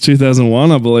 Since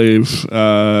 2001, I believe,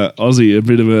 Aussie, a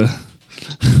bit of a...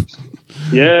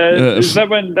 Yeah, is that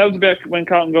was about when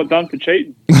Carlton got done for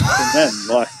cheating? And then,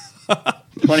 like,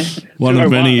 20, One of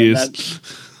many 201, years.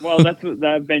 That's what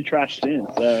they've been trashed in.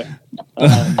 So,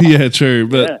 yeah, true.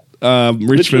 But Richmond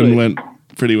Literally. went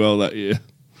pretty well that year.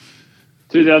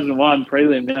 2001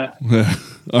 prelim. Yeah,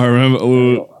 I remember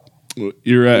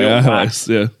you were at our got house,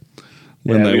 when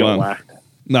they we got won. whacked.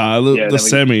 No, Yeah, the then we-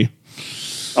 semi.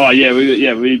 Oh yeah,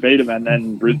 we beat them, and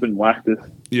then Brisbane whacked us.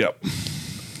 Yep.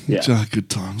 Yeah. Good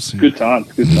times. Yeah. Good times.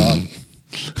 Good times.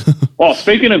 Oh,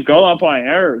 speaking of goal umpiring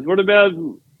errors, what about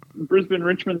Brisbane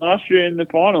Richmond last year in the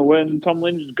final when Tom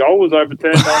Lynch's goal was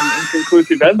overturned on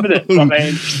inconclusive evidence? I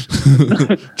mean,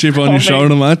 Chip on your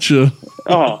shoulder, much? Or?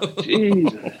 oh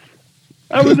Jesus,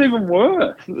 that was even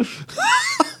worse.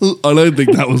 I don't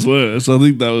think that was worse. I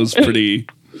think that was pretty.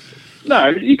 No,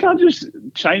 you can't just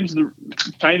change the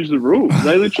rules.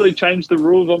 They literally changed the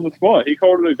rules on the spot. He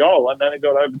called it a goal, and then it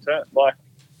got overturned. Like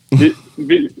the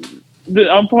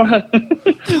umpire,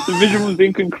 the vision was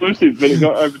inconclusive, but it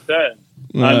got overturned,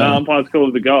 and the umpire's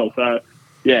called it a goal. So,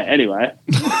 yeah. Anyway,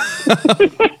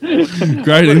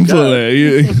 Great input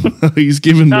there. He's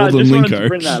given no, more I than just wanted to Linko.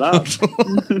 bring that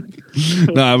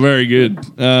up. No, very good.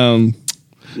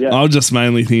 Yeah. I'll just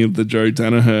mainly think of the Joe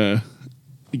Danaher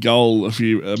goal a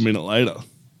minute later.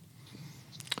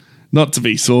 Not to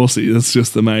be saucy, that's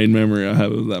just the main memory I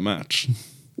have of that match.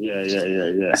 Yeah.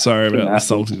 Sorry about the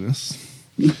Massive. saltiness.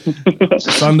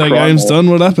 Sunday Cry game's more. done.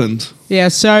 What happened? Yeah,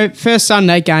 so first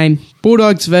Sunday game,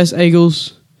 Bulldogs versus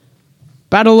Eagles,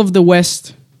 Battle of the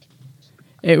West.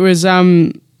 It was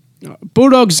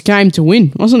Bulldogs came to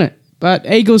win, wasn't it? But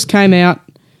Eagles came out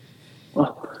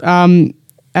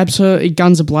absolutely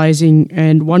guns a blazing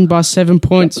and won by 7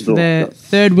 points for their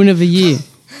third win of the year,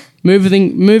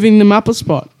 moving them up a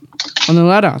spot on the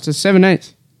ladder to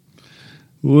 17th.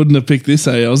 Wouldn't have picked this,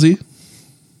 Aussie?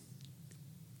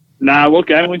 Nah, what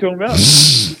game are we talking about?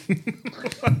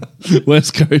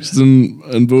 West Coast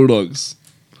and Bulldogs.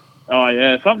 Oh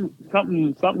yeah,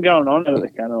 something going on at the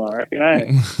kennel, I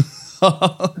reckon.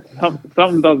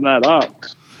 Something doesn't add up.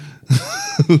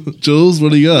 Jules,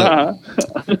 what do you got?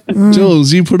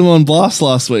 Jules, you put them on blast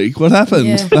last week. What happened?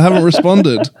 Yeah. They haven't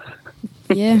responded.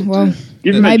 Yeah, well,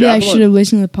 Give him a maybe I javelin. should have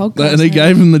listened to the podcast. And he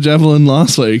gave him the javelin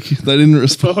last week. They didn't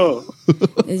respond. Oh,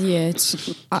 Yeah, it's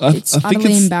I think utterly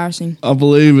it's- embarrassing. I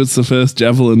believe it's the first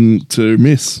javelin to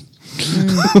miss.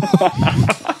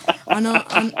 I know.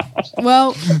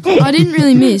 Well, I didn't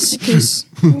really miss because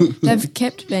they've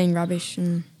kept being rubbish,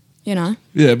 and you know,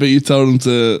 Yeah, but you told him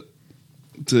to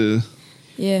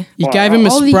yeah. You gave him a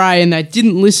All the- spray and they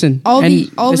didn't listen. All And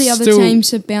the other they're still-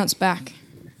 teams have bounced back,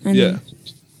 and yeah.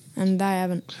 and they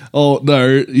haven't. Oh no,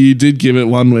 you did give it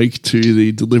 1 week to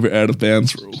the deliberate out of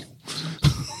bounds rule.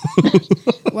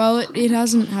 Well, it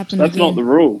hasn't happened that's again. not the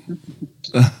rule.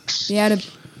 The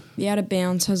out of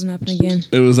bounds hasn't happened again.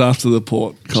 It was after the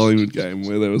Port Collingwood game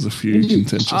where there was a few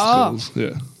contentious calls.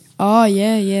 Yeah. Oh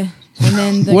yeah, yeah. And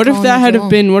then the What if that had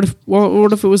Collingwood have been?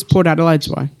 What if it was Port Adelaide's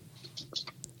way?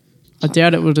 I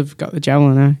doubt it would have got the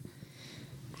javelin. Eh?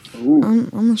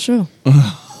 I'm not sure.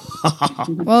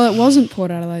 Well, it wasn't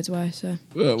Port Adelaide's way, so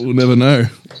Well, we'll never know.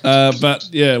 But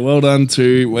yeah, well done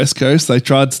to West Coast. They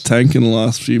tried to tank in the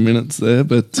last few minutes there,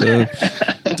 but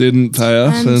didn't pay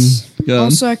off. And go on.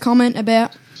 also comment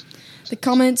about the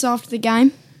comments after the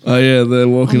game. Oh yeah, they're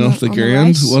walking on off the the ground.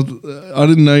 race. What? I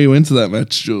didn't know you went to that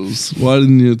match, Jules. Why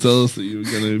didn't you tell us that you were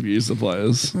going to abuse the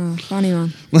players? Oh, funny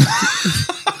one.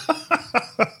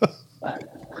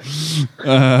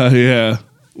 Yeah.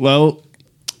 Well,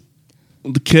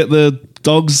 the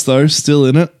dogs though still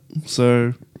in it,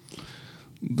 so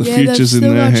the Yeah, they've future's in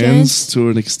still their got a hands chance. to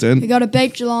an extent. We got to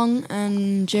beat Geelong,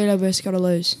 and GWS got to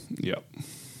lose. Yep.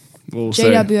 We'll see.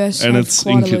 GWS and have it's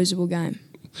quite a in losable game.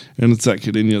 and it's at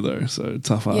Cardinia though, so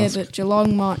tough Yeah, ask. but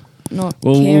Geelong might not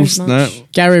Well, care we'll as much.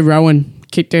 Gary Rowan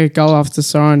kicked a goal after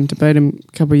siren to beat him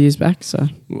a couple of years back. So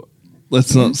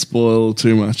Let's not spoil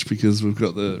too much because we've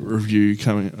got the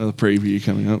preview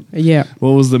coming up. yeah,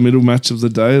 What was the middle match of the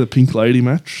day? The Pink Lady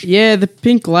match. yeah, the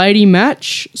Pink Lady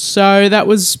match. So that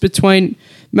was between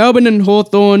Melbourne and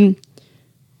Hawthorn,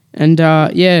 and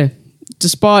yeah,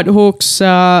 despite Hawks'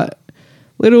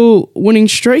 little winning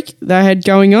streak they had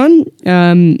going on,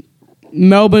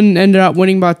 Melbourne ended up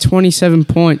winning by 27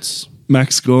 points.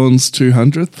 Max Gawn's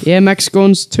 200th. Yeah, Max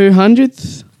Gawn's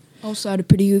 200th. Also had a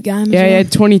pretty good game. Yeah, as he well.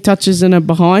 had 20 touches and a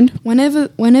behind. Whenever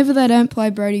they don't play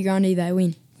Brody Grundy, they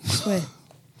win. I swear.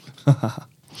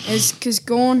 It's because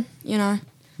Gawn, you know,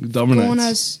 Dominates. Gawn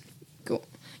has,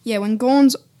 yeah, when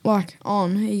Gawn's like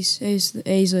on, he's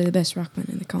easily the best ruckman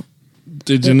in the comp.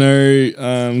 Did you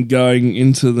know going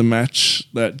into the match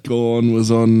that Gawn was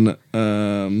on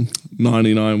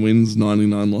 99 wins,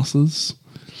 99 losses,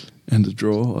 and a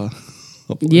draw?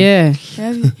 I believe. Yeah. How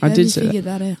have you I did see figured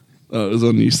that out? It was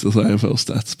on useless AFL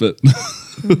stats, but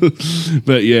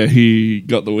but yeah, he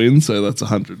got the win, so that's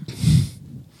 100.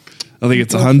 I think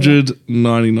it's 100,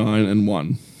 99, and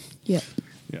 1. Yeah.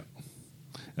 Yeah.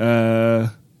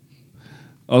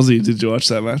 Aussie, did you watch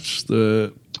that match?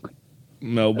 The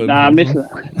Melbourne. Nah, I missed it.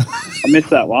 I missed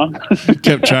that one.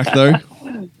 Kept track though.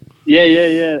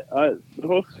 Yeah. The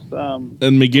Hawks. And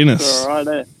McGuinness. All right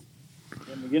there.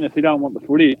 Yeah, McGuinness, he don't want the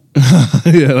footy.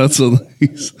 Yeah, that's what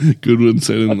Goodwin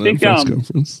said in the think, press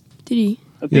conference. Did he?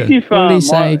 I think Yeah. if What did he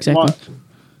say exactly?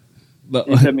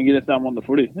 he said McGuinness don't want the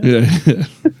footy. Yeah,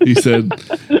 he said,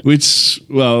 which,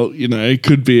 well, you know, it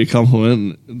could be a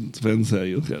compliment. It depends how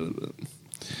you look at it. But.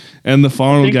 And the I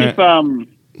final think game.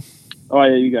 if oh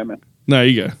yeah, you go, man. No,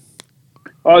 you go.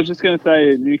 I was just going to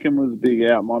say Newcomb was a big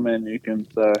out, my man Newcomb.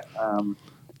 So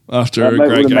After that a would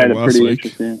great have made game it last pretty week.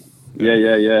 interesting.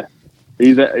 Yeah.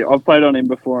 I've played on him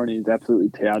before, and he's absolutely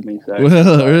towed me. So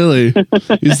Well, really?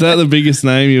 Is that the biggest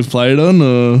name you've played on,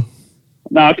 or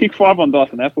no, I kicked 5 on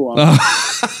Dyson Apple one.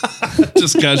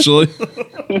 just casually?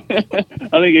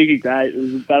 I think he kicked 8. It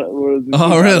was about,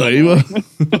 Oh, really? Well,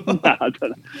 Nah, I don't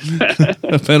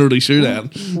know. a penalty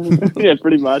shootout. Yeah,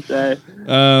 pretty much. Eh?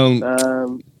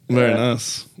 Very Yeah.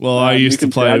 nice. Well, I used to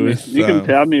Newcomb play towed me. with. Newcomb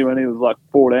towed me when he was like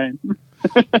 14.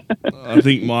 I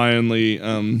think my only.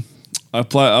 I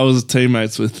was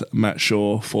teammates with Matt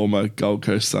Shaw, former Gold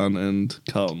Coast Sun and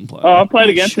Carlton player. Oh, I played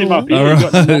against him up here.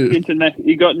 Alright.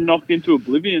 He got knocked into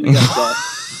oblivion against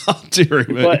us. Oh, dear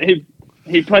me. But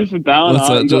he plays for Ballina. What's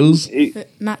that, He got- Jules? he-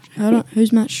 Hold on,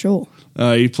 who's Matt Shaw?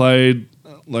 He played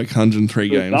like 103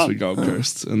 Good games for son. Gold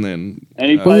Coast, and then And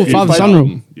he played- he Father played- Son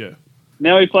rule. Yeah.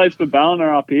 Now he plays for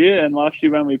Ballina up here, and last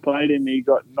year when we played him, he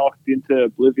got knocked into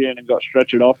oblivion and got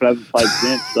stretchered off and hasn't played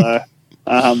since. So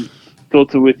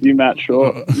Thoughts are with you, Matt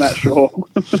Shaw. Matt Shaw.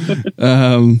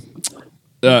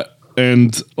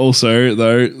 And also,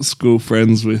 though, school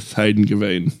friends with Hayden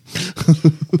Gavin.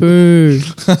 Boo.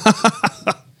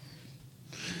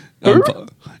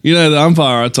 You know the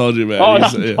umpire I told you about.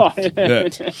 Oh, He's- umpire,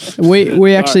 yeah.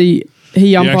 We actually he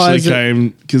He actually umpires. came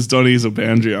because Donny's a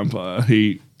boundary umpire.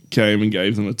 He came and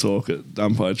gave them a talk at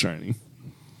umpire training.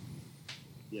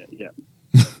 yeah.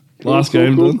 Last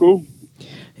game, Don? Cool.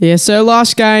 Yeah, so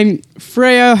last game,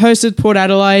 Freo hosted Port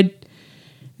Adelaide.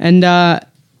 And,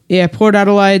 Port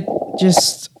Adelaide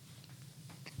just...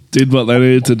 Did what they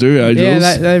needed to do, eh, Yeah,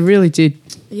 Jules? they really did.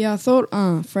 Yeah, I thought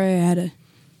Freo had a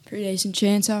pretty decent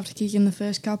chance after kicking the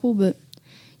first couple, but,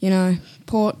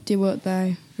 Port did what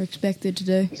they were expected to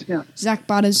do. Yeah. Zach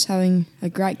Butters having a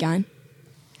great game.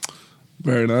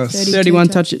 Very nice. 32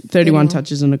 31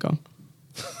 touches and a goal.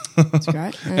 That's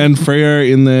great. And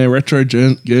Freo in their retro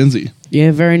Guernsey.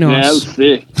 Yeah, very Yeah, that nice. was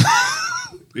sick.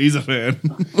 He's a fan.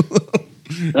 That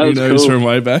He was knows cool. from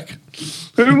way back.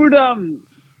 Who would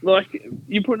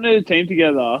you putting a team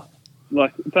together?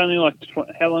 Like it's only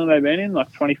how long have they been in?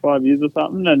 Like 25 years or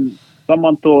something. And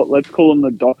someone thought, let's call them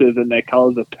the Dockers, and their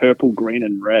colours are purple, green,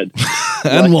 and red.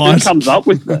 And Who white. comes up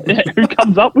with that? Yeah, who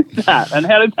comes up with that? And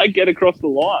how did they get across the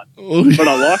line? But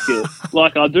I like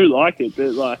it. I do like it.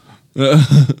 But Well,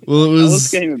 it was,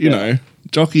 what's the game about?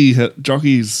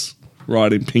 jockeys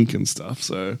ride in pink and stuff,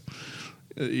 so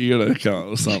you got to come up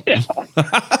with something. oh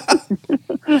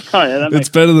yeah, that It's makes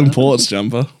better than Port's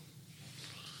jumper.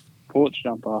 porch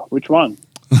jumper. Which one?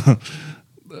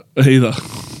 Either.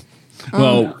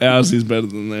 Well, ours is better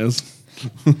than theirs.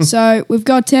 So we've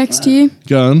got text here.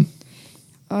 Go on.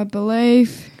 I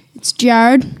believe it's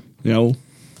Jared. Yeah.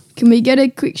 Can we get a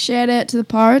quick shout out to the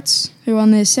Pirates, who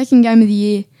won their second game of the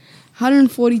year,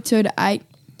 142-8.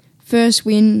 First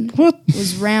win What?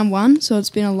 was round 1, so it's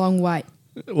been a long wait.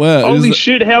 Wow. Holy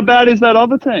shit! How bad is that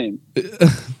other team?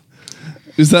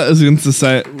 Is that as against the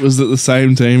same? Was it the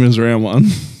same team as round one?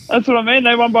 That's what I mean.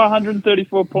 They won by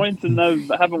 134 points, and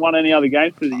they haven't won any other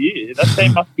games for the year. That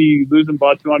team must be losing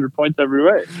by 200 points every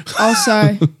week.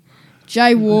 Also,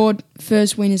 Jay Ward,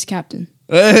 first win as captain.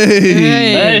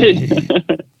 Hey. Hey.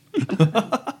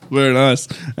 Very nice.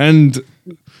 And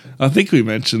I think we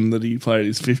mentioned that he played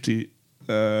his 50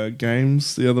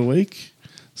 games the other week,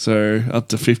 so up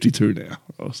to 52 now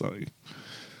or something.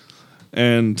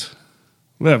 And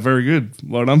yeah, very good.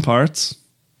 Well done, Pirates.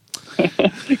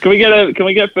 Can we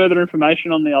get further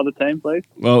information on the other team, please?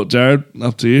 Well, Jared,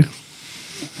 up to you.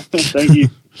 Thank you.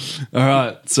 All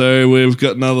right, so we've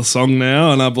got another song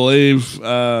now, and I believe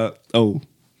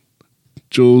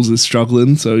Jules is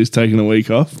struggling, so he's taking a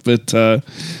week off. But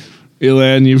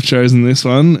Ilan, you've chosen this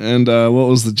one, and what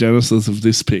was the genesis of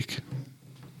this pick?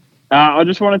 I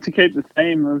just wanted to keep the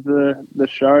theme of the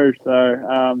show.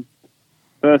 So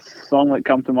first song that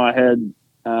come to my head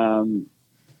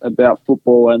about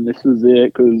football, and this was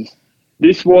it, because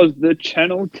this was the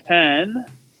Channel 10.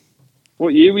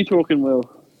 What year are we talking, Will?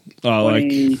 Oh,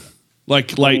 20,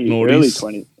 like late early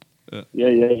noughties. 20s.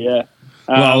 Yeah.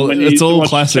 Well, when you it's used to all watch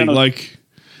classic. Channel- Like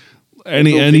all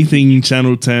anything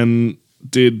Channel 10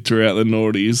 did throughout the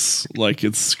noughties, like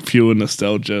it's pure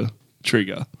nostalgia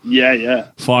trigger. Yeah.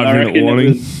 5 I minute reckon it warning.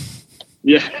 was-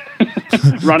 Yeah.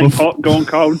 Running hot, going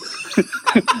cold.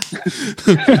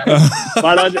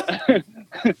 But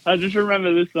I just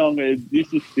remember this song. It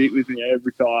used to stick with me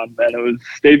every time. And it was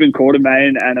Stephen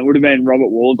Quartermain, and it would have been Robert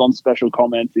Ward on special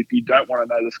comments. If you don't want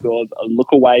to know the scores,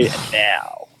 look away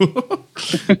now.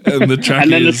 And the track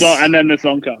And then is, the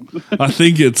song comes. I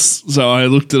think it's, so I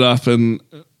looked it up and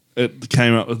it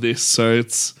came up with this. So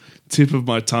it's Tip of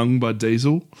My Tongue by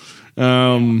Diesel.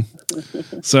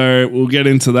 So we'll get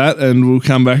into that and we'll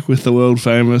come back with the world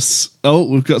famous. Oh,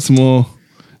 we've got some more.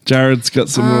 Jared's got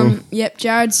some more. Yep,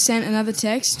 Jared sent another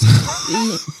text.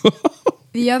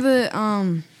 The other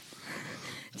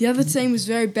team was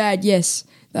very bad. Yes,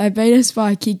 they beat us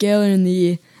by a kick earlier in the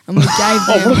year, and we gave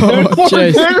them.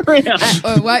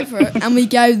 Wait for it. And we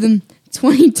gave them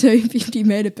 22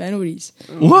 50-meter penalties.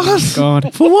 What?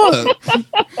 God. For what?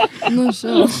 I'm not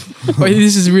sure. Wait,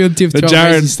 this is real div But 12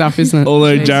 Jared- racing stuff, isn't it?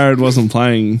 Although Jeez. Jared wasn't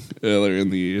playing earlier in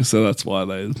the year, so that's why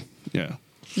they, yeah.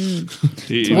 He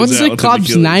What's was out the with club's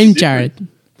Achilles. name, Jared?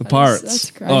 The Pirates.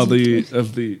 That's crazy. Oh,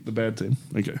 the bad team.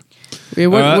 Okay. Yeah,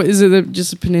 Alright. what is it?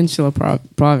 Just a Peninsula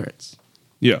Pirates?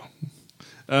 Yeah.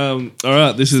 All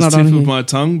right. This is not Tip on of here. My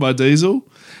Tongue by Diesel,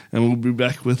 and we'll be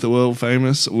back with the world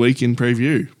famous week in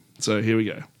preview. So here we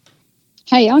go.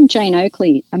 Hey, I'm Jane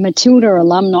Oakley, a Matilda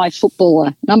alumni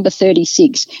footballer, number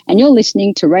 36, and you're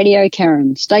listening to Radio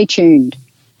Karen. Stay tuned.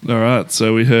 All right.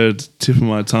 So we heard Tip of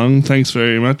My Tongue. Thanks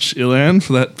very much, Ilan,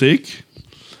 for that pick.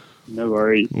 No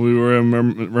worries. We were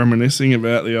reminiscing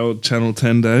about the old Channel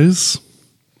 10 days.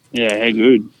 Yeah, how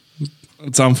good.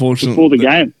 It's unfortunate. Before the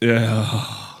game. Yeah.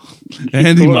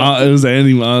 It was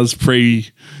Andy Mars pre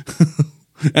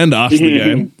and after the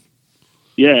game.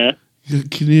 Yeah.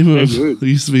 Can you Yeah, good. it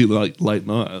used to be like late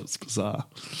night. It's bizarre.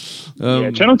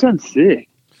 Yeah, Channel 10's sick.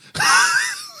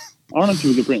 I don't know if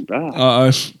we could bring it back.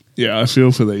 I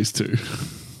feel for these two.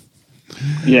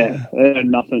 Yeah, they have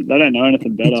nothing. They don't know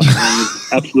anything better.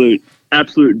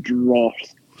 Absolute dross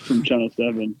from Channel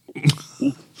 7.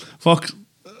 Fox.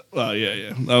 Well,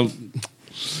 yeah.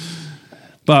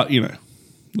 But they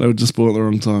were just born at the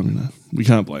wrong time. We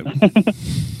can't blame them.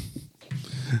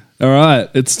 All right,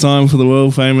 it's time for the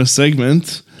world famous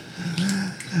segment.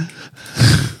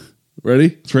 Ready?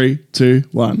 3, 2,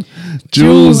 1.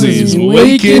 Jules's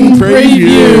Weekend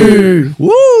Preview.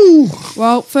 Woo!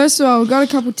 Well, first of all, we got a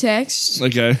couple texts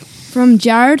Okay. from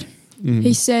Jared.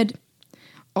 He said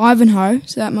Ivanhoe,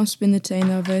 so that must have been the team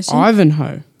they were versing,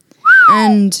 Ivanhoe.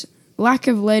 and lack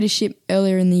of leadership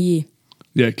earlier in the year.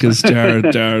 Yeah, because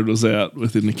Jared was out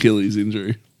with an Achilles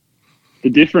injury.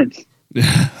 The difference.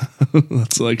 Yeah,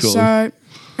 that's what I call it. So,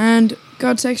 and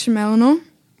got a text from Eleanor.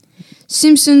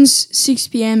 Simpsons, 6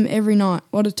 p.m. every night.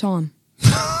 What a time.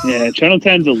 Yeah, Channel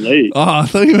 10's elite. Oh, I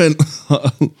thought you meant... All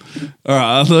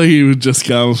right, I thought you would just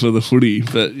come for the footy,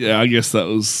 but yeah, I guess that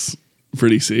was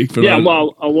pretty sick. But Yeah,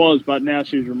 well, I was, but now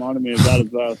she's reminded me of that as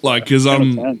well. Like, because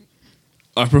Channel 10.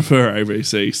 I prefer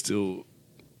ABC still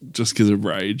just because of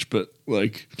rage, but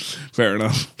like, fair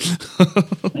enough.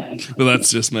 But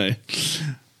that's just me.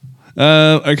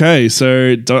 Okay,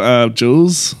 so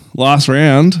Jules, last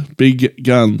round, big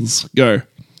guns, go.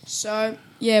 So,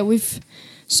 yeah, we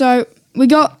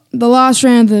got the last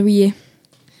round of the year.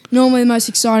 Normally the most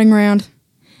exciting round.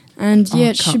 And yeah,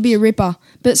 it should be a ripper.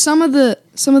 But some of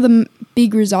the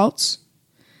big results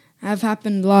have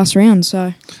happened last round,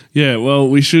 so Yeah, well,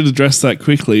 we should address that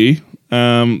quickly.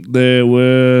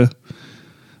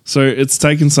 So it's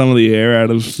taken some of the air out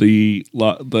of the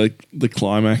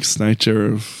climax nature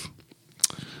of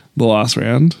the last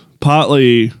round.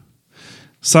 Partly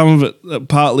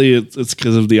it's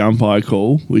because of the umpire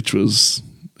call, which was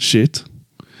shit.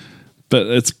 But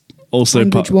it's also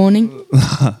language warning.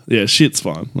 yeah, shit's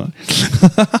fine.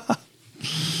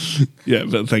 Yeah,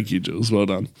 but thank you, Jules. Well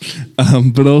done.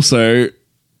 But also,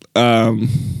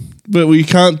 but we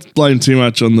can't blame too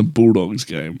much on the Bulldogs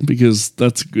game because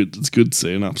that's good. It's good to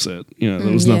see an upset. There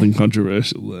was nothing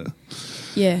controversial there.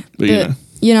 Yeah, But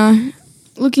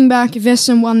looking back, if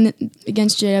Essendon won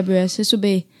against GWS, this would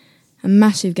be a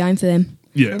massive game for them.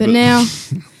 Yeah, But now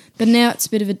it's a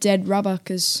bit of a dead rubber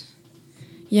because,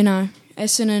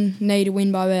 Essendon need to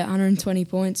win by about 120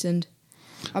 points and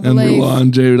I believe... And rely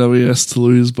on GWS to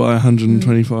lose by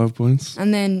 125 points.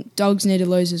 And then Dogs need to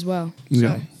lose as well. So.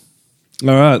 Yeah.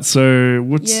 All right, so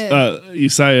what's... you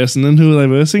say Essendon, who are they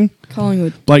versing?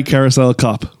 Collingwood. Blake Carousel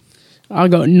Cup. I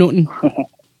got nothing.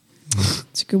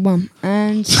 It's a good one.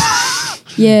 And,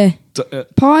 yeah.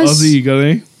 Pies... Aussie, you got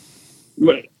any?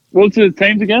 Wait, what's the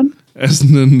teams again?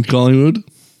 Essendon, Collingwood.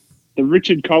 The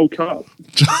Richard Cole Cup.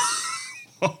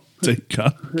 Deep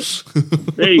cut.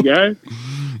 There you go.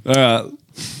 All right.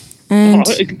 And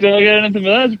Did I get anything for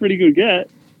that? That's a pretty good get.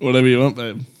 Whatever you want,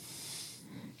 babe.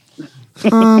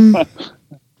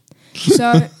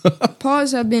 so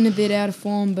Pies have been a bit out of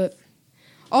form, but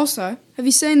also, have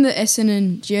you seen the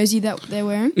Essendon jersey that they're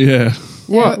wearing? Yeah.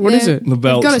 What is it? The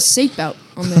belt. They've got a seatbelt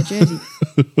on their jersey.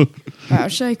 Right, I'll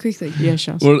show you quickly. Yeah,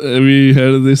 sure. What, have you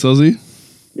heard of this, Aussie?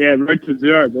 Yeah, road to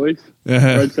zero, boys.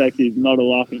 Yeah. Road safety is not a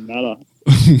laughing matter.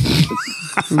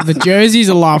 The jersey's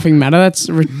a laughing matter. That's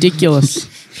ridiculous.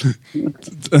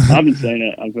 I haven't seen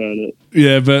it. I've heard it.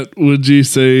 Yeah, but would you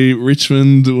see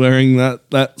Richmond wearing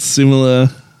that similar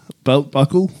belt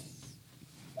buckle?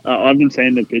 I haven't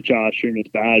seen the picture. I assume it's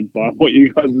bad by what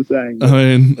you guys are saying.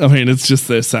 I mean, it's just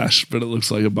their sash, but it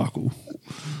looks like a buckle.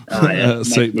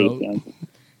 Seat belt.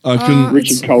 I couldn't.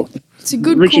 Richard Cole. It's a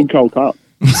good Richard Cole Cup.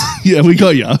 Yeah, we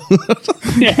got ya.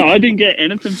 Yeah, I didn't get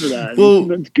anything for that. Well-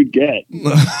 That's a good get.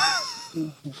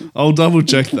 I'll double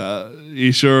check that. Are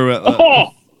you sure about that?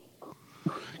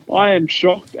 Oh! I am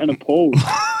shocked and appalled. Go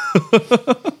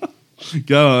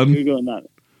on. Googling that.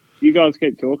 You guys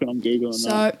keep talking. I'm Googling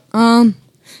that.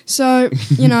 So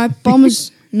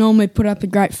Bombers normally put up a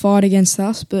great fight against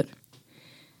us, but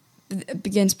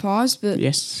against Pies, but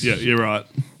Yes. Yeah, you're right.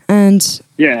 and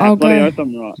Yeah, I'll bloody go. oath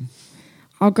I'm right.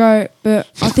 I'll go, but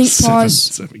I think Pies.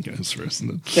 Seven games for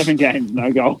Essendon. 7 games,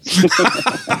 no goals.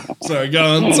 Sorry, go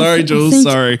on. Sorry, Jules. think-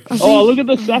 Sorry. Oh, look at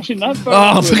the sash in that photo.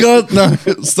 Oh, I forgot. No,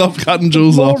 stop cutting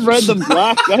Jules More off. red than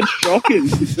black. That's shocking.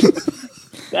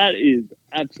 That is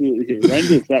absolutely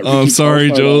horrendous. That Oh, I'm Ricky sorry,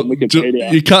 Cole photo on Jules.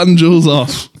 Wikipedia. You're cutting Jules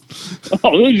off.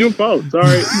 Oh, it was your fault.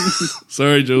 Sorry.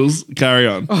 Sorry, Jules. Carry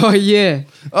on. Oh, yeah.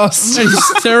 Oh,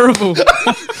 It's terrible.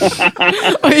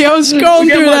 Oh, yeah, I was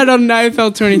scrolling through that on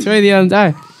AFL 23 the other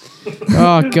day.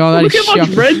 Oh, God, that Look is how much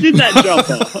shocking. red did that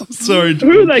jumper. sorry.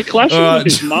 Who are they clashing Alright.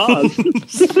 with? It's Mars.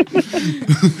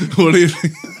 What do you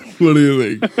think? What do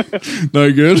you think?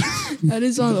 No good? That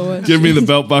is one of the worst. Give me the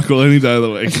belt buckle any day of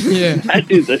the week. Yeah. That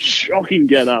is a shocking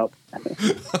get up.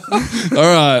 All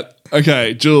right.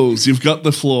 Okay, Jules, you've got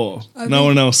the floor. No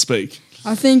one else speak.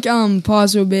 I think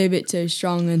Pies will be a bit too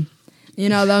strong, and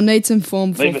they'll need some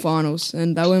form for Leave it. finals,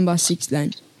 and they'll win by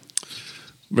 16.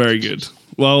 Very good.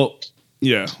 Well,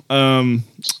 yeah.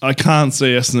 I can't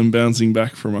see Essendon bouncing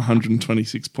back from a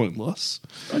 126-point loss.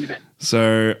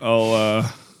 So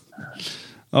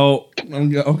I'll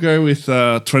go with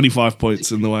 25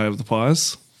 points in the way of the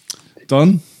Pies.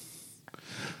 Don?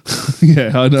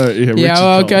 Yeah, I know. Yeah, Yeah, well,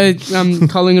 I'll Richard go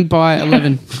Collingwood by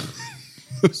 11.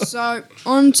 So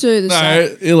on to the No,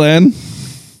 Sat- Ilan.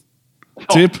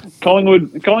 Tip.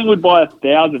 Collingwood by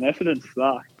 1,000. Essendon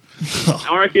suck.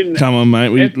 I reckon. Come on, mate.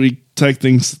 We take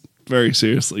things very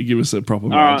seriously. Give us a proper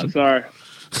All right, margin. sorry.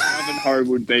 Ivanhoe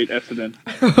would beat Essendon.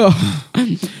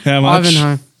 How much?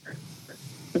 Ivanhoe.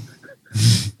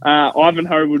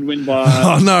 Ivanhoe would win by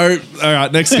Oh, no. All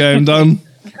right, next game, done.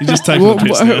 You just take the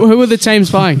piss now. Who are the teams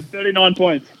playing? 39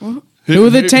 points. Who are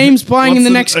the teams playing in what's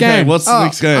the next game? What's the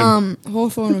next game?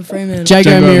 Hawthorn and Fremantle. Jago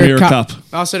Jago Mirror Mirror Cup. Cup.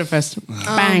 I'll set a fest.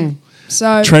 Bang.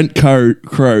 So Trent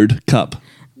Crowd Cup.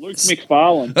 Luke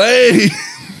McFarlane. Hey!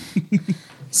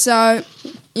 So,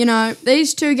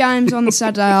 these two games on the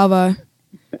Saturday, Arvo,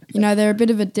 they're a bit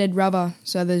of a dead rubber,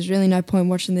 so there's really no point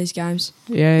watching these games.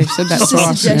 Yeah, you said that Just a twice.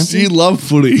 Yeah. suggestion. Do you love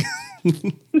footy?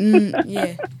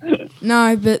 Yeah.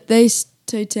 No, but these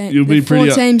two teams, You'll be the four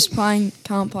pretty up- teams playing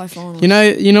can't play finals.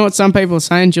 You know what some people are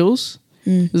saying, Jules?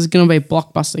 This is going to be a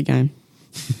blockbuster game.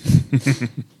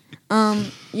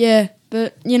 Yeah,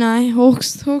 but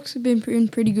Hawks have been in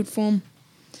pretty good form.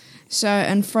 So,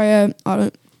 and Freo, I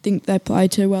don't think they play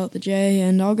too well at the G,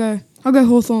 and I'll go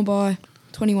Hawthorn by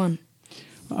 21.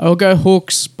 I'll go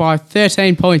Hawks by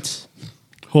 13 points.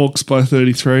 Hawks by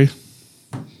 33.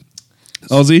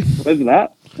 Aussie? Where's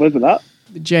it at?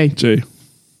 The G. G.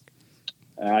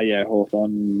 Yeah,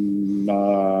 Hawthorn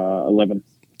 11.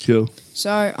 Kill.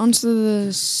 So, on to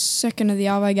the second of the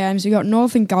other games. We've got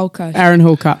North and Gold Coast. Aaron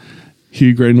Hall Cup.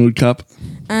 Hugh Greenwood Cup.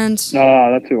 And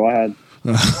That's who I had.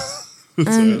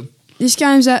 this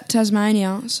game's at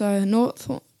Tasmania, so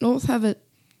North have a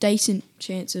decent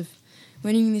chance of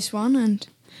winning this one.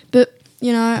 But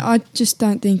I just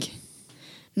don't think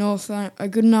North are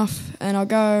good enough, and I'll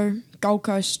go Gold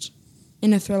Coast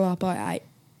in a thriller by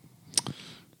 8.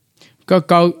 Got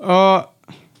goal. Oh,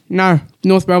 no.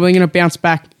 North Melbourne going to bounce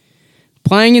back.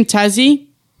 Playing in Tassie,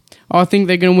 I think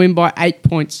they're going to win by 8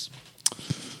 points.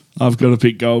 I've got to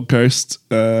pick Gold Coast.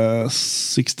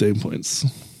 16 points.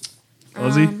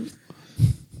 Aussie?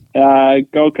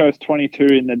 Gold Coast 22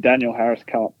 in the Daniel Harris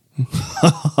Cup.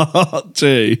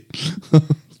 Gee.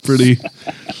 Pretty.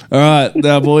 All right,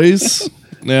 now, boys.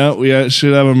 Now, we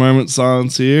should have a moment's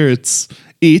silence here. It's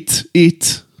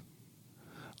it.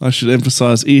 I should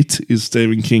emphasise it is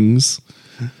Stephen King's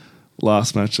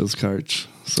last match as coach.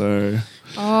 So,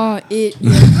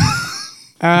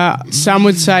 Some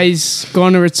would say he's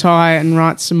going to retire and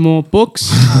write some more books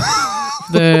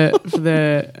for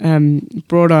the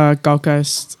broader Gold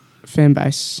Coast fan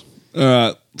base. all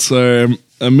right. So,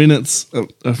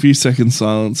 a few seconds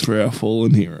silence for our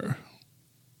fallen hero.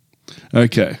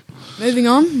 Okay. Moving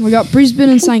on, we got Brisbane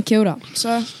and St Kilda.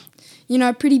 So,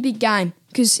 pretty big game,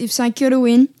 because if St Kilda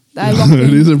win, they lock It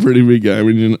in. is a pretty big game.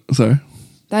 And sorry.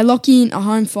 They lock in a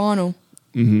home final.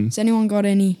 Mm-hmm. Has anyone got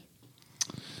any?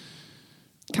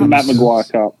 The Matt Maguire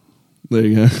Cup. There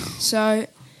you go. So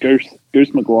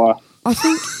Goose Maguire. I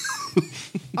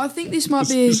think this might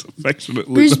be. Just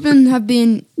affectionately. Brisbane have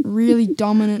been really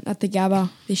dominant at the Gabba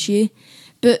this year,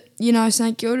 but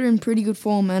St Kilda are in pretty good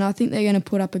form, and I think they're going to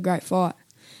put up a great fight.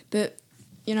 But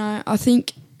I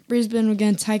think Brisbane are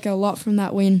going to take a lot from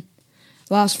that win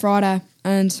last Friday,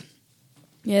 and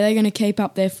they're going to keep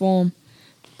up their form,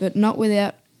 but not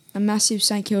without a massive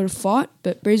St Kilda fight.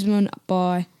 But Brisbane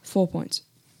by 4 points.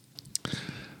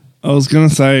 I was going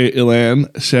to say,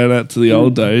 Ilan, shout out to the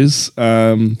old days.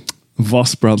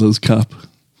 Voss Brothers Cup.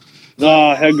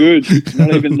 Oh, how good!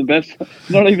 Not even the best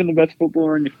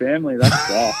footballer in your family. That's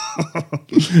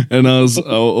tough. And I was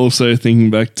also thinking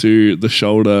back to the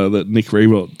shoulder that Nick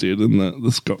Rewalt did in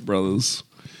the Scott Brothers.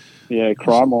 Yeah,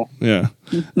 cry more. Yeah.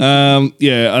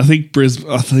 I think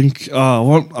Brisbane.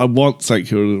 I want St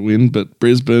Kilda to win, but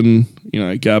Brisbane,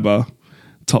 Gabba,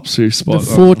 top 2 spot. The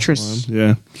fortress.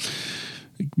 Yeah.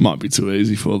 It might be too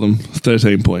easy for them.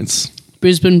 13 points.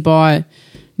 Brisbane by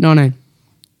 19.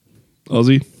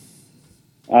 Aussie?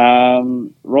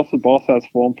 Ross the Boss has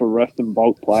form for rest and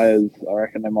bulk players. I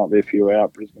reckon there might be a few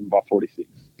out. Brisbane by 46.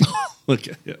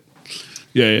 Okay, yeah.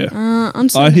 Yeah. I'm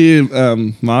I hear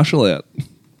Marshall out.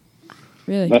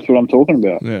 really. That's what I'm talking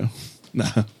about. Yeah.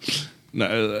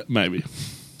 No, maybe.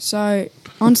 So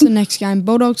on to the next game.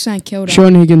 Bulldogs St Kilda.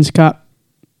 Sean Higgins Cup.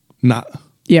 Nah.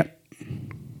 Yep.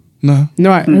 No.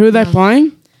 No, who are they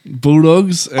playing?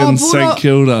 Bulldogs and St Bulldog-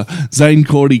 Kilda. Zane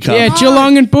Cordy Cup. Yeah,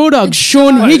 Geelong and Bulldogs.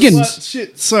 Sean Wait, Higgins. what?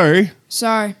 Shit. Sorry.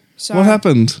 Sorry. What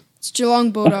happened? It's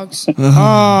Geelong Bulldogs.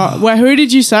 Wait, who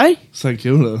did you say? St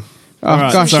Kilda. Oh,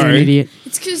 Alright, gosh, you're an sorry. idiot.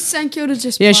 It's because St Kilda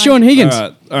just Yeah, played. Sean Higgins.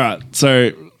 All right.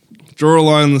 So, draw a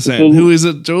line in the sand. Who is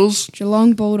it, Jules?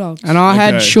 Geelong Bulldogs. And I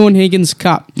had Okay. Sean Higgins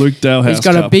Cup. Luke Dalhouse He's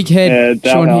got Cup. a big head,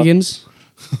 Yeah, Sean Dalhouse. Higgins.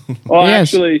 Oh, Yes.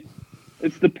 actually,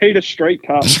 it's the Peter Street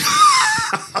Cup.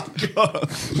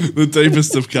 The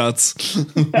deepest of cuts.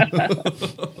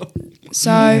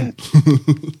 So,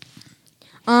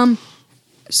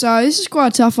 so this is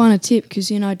quite a tough one to tip because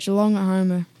Geelong at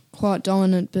home are quite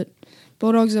dominant, but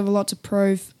Bulldogs have a lot to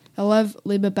prove. They'll have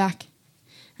Libba back,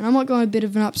 and I might go a bit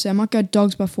of an upset. I might go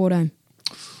Dogs by 14.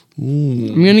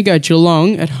 I'm going to go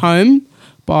Geelong at home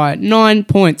by 9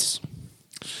 points.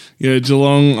 Yeah,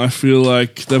 Geelong, I feel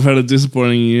like they've had a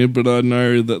disappointing year, but I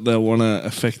know that they'll want to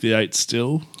affect the 8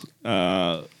 still.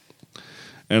 And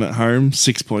at home,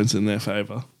 6 points in their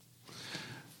favour.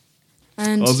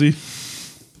 And Aussie?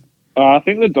 I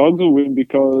think the Dogs will win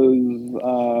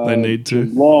because They need to.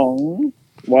 Geelong,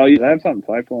 well, they have something to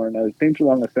play for, and I think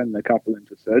Geelong are sending a couple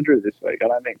into surgery this week. I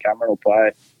don't think Cameron will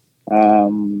play.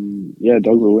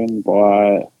 Dogs will win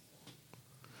by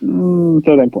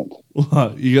 13 points.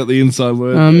 What? You got the inside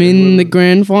word. I'm there. in the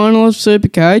grand final of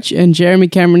Supercoach, and Jeremy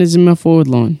Cameron is in my forward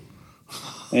line.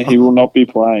 And he will not be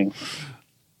playing.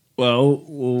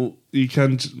 Well, you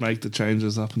can make the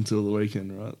changes up until the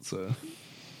weekend, right? So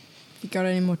you got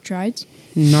any more trades?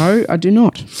 No, I do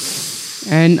not.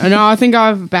 And no, I think I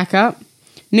have a backup.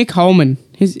 Nick Holman.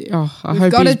 I We've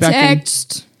hope got he's a back in.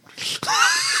 text.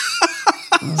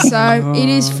 So it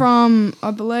is from,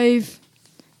 I believe,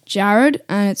 Jared,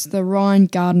 and it's the Ryan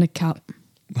Gardner Cup.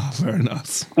 Oh, very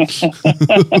nice.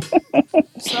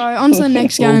 So on to the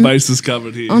next All game. bases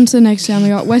covered here. On to the next game. We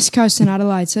got West Coast and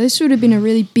Adelaide. So this would have been a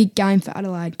really big game for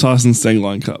Adelaide. Tyson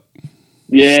Stengline Cup.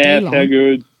 Yeah, Still how on.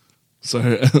 good.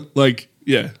 So,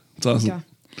 Tyson.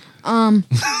 Okay.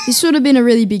 This would have been a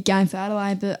really big game for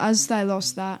Adelaide, but as they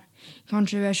lost that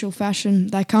controversial fashion,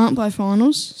 they can't play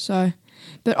finals. So,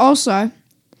 but also,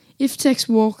 if Tex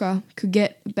Walker could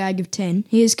get a bag of 10,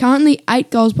 he is currently 8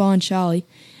 goals behind Charlie,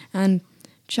 and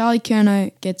Charlie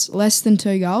Curnow gets less than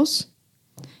 2 goals.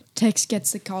 Tex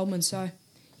gets the Coleman, so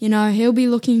he'll be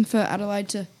looking for Adelaide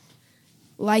to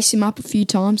lace him up a few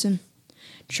times and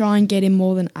try and get him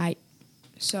more than 8.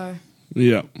 So.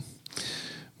 Yeah.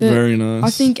 But Very nice. I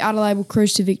think Adelaide will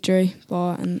cruise to victory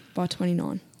by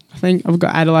 29. I think I've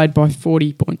got Adelaide by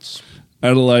 40 points.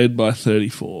 Adelaide by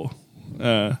 34.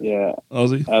 Yeah,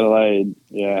 Aussie? Adelaide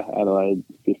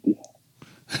 50.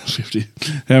 50.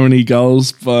 How many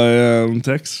goals by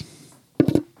Tex?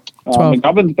 12.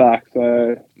 McGovern's back,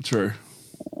 so True.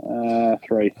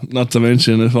 3. Not to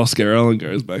mention if Oscar Allen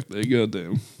goes back there,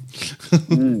 goddamn.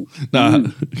 Nah,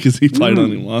 because he played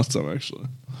on him last time, actually.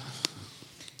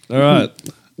 All right.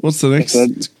 What's the next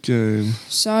game?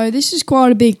 So this is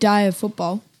quite a big day of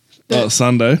football.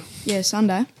 Sunday. Yeah,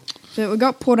 Sunday. But we've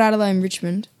got Port Adelaide and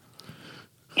Richmond.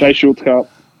 Jay Schultz Cup.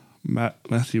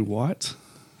 Matthew White.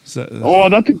 Is that, Oh,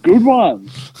 that's a good one.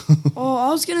 Oh, I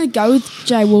was going to go with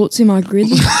Jay Schultz in my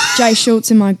Gridley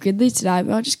today,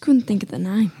 but I just couldn't think of the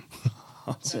name.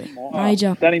 It's a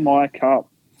major. Danny Meyer Cup.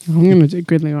 I'm going to do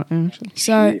Gridley right now, actually.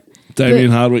 So Damien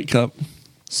Hardwick Cup.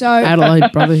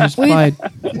 Adelaide brother who's played.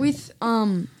 with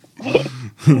Luke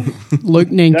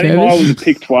Danny Meyer Nankervis. was a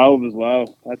pick 12 as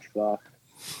well. That's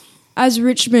as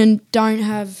Richmond don't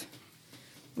have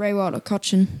Raywald or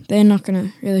Cochin, they're not going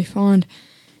to really find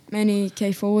many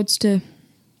key forwards to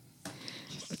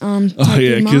Oh, take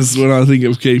yeah, them because up. when I think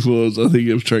of key forwards, I think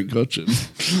of Trent Cotchin.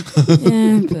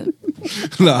 Yeah,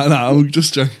 but No, I'm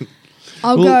just joking.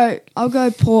 I'll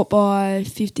go Port by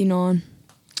 59.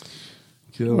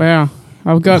 Cool. Wow.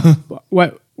 I've got...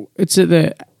 wait, it's at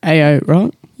the AO,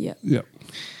 right? Yeah. Yep.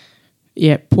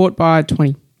 Yeah, Port by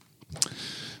 20.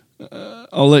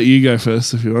 I'll let you go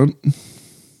first if you want.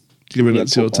 Given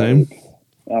it's your Port by team. heaps.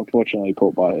 Unfortunately,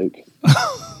 Port by heaps.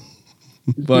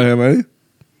 By how many?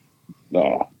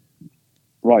 Oh,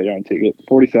 right, your own ticket.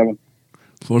 47.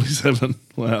 47.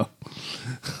 Wow.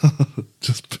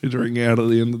 Just petering out at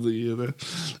the end of the year there.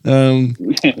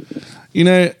 You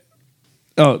know,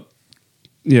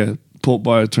 Port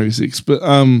Bio 26. But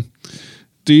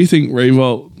do you think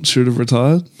Revolt should have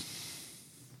retired?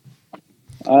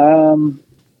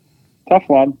 Tough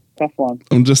one.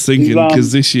 I'm just thinking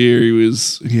because this year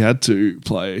he had to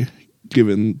play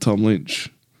given Tom Lynch.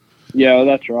 Yeah, well,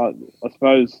 that's right. I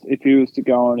suppose if he was to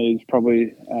go on, he's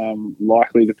probably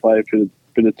likely to play a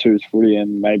bit of twos footy,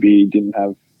 and maybe he didn't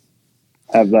have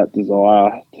that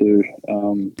desire to.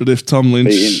 But if Tom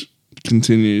Lynch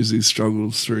continues his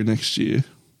struggles through next year,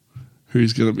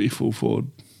 who's going to be full forward?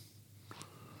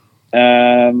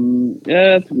 Yeah,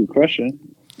 that's a good question.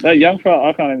 That young fella,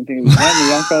 I can't even think of his name. The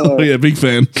young fella. Oh yeah, big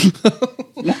fan.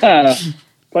 Nah,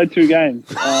 played 2 games.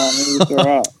 He was all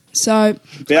right. So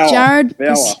Bauer.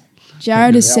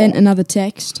 Jared has sent another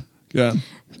text. Yeah.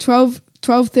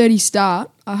 12:30 start.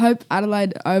 I hope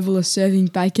Adelaide Oval are serving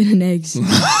bacon and eggs.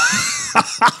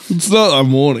 It's not a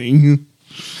morning.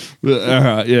 But, all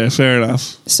right, yeah, fair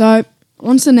enough. So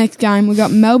on to the next game. We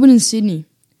got Melbourne and Sydney,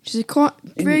 which is a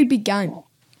very big game.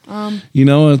 You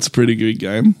know it's a pretty good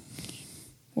game.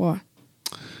 Why?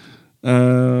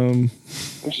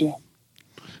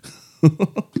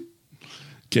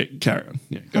 Carry on.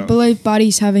 Yeah, go I on. believe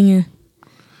Buddy's having a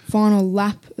final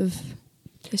lap of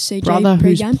the CG Brother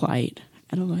who's pre-game. played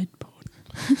Adelaide Port.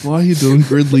 Why are you doing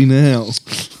Gridley now?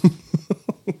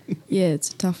 Yeah,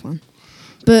 it's a tough one.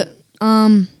 But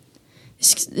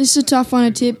this is a tough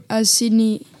one to tip as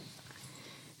Sydney.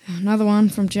 Another one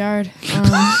from Jared.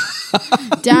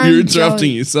 Darren You're interrupting Jolly,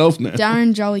 yourself now.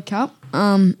 Darren Jolly Cup.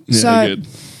 Good.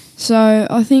 So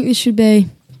I think this should be a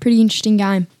pretty interesting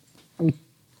game.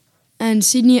 And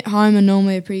Sydney at home are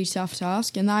normally a pretty tough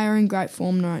task, and they are in great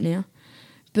form right now.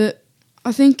 But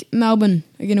I think Melbourne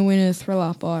are going to win a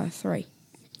thriller by 3.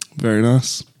 Very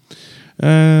nice.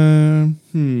 Yeah,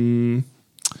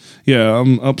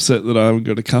 I'm upset that I haven't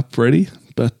got a cup ready,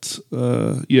 but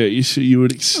yeah, you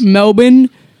would. Melbourne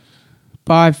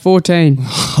by 14.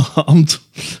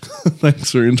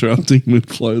 Thanks for interrupting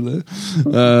mid-flow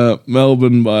there.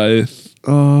 Melbourne by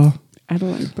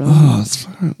Adelaide, brother. it's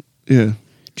fine. Yeah.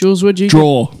 Jules, what'd you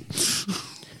Draw.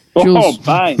 Oh, Jules.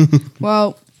 bang.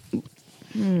 Well,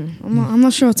 I'm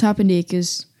not sure what's happened here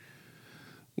because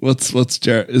What's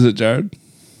Jared? Is it Jared?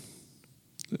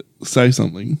 Say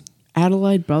something.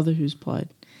 Adelaide, brother who's played.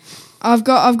 I've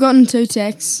gotten 2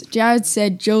 texts. Jared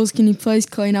said, "Jules, can you please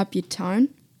clean up your tone?"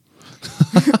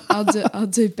 I'll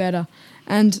do better.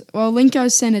 And well,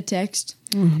 Linko sent a text.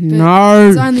 But No.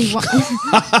 it's only one.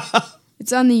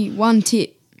 It's only one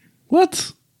tip.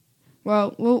 What?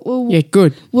 Well, we'll Yeah,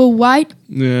 good. we'll wait.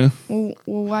 Yeah. We'll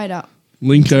wait up.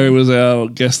 Linko was our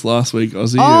guest last week,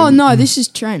 Aussie. Oh and- no, this is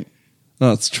Trent.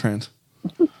 Oh, it's Trent.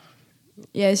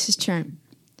 Yeah, this is Trent.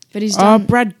 But he's Oh, done.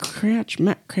 Brad Crouch.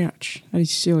 Matt Crouch. That is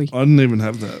silly. I didn't even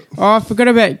have that. Oh, I forgot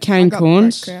about I Kane got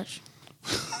Corns Brad Crouch.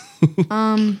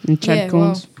 and Chad yeah,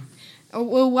 Corns.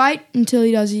 We'll wait until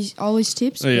he does all his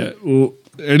tips. Oh, yeah. Well,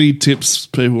 any tips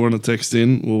people want to text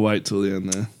in, we'll wait till the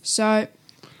end there. So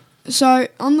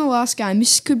on the last game,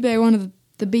 this could be one of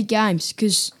the big games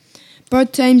because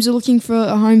both teams are looking for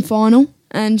a home final,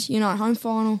 and home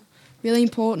final really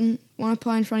important. Want to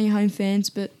play in front of your home fans,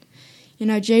 but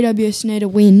GWS need a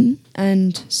win,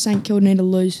 and St Kilda need to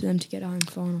lose for them to get a home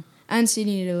final, and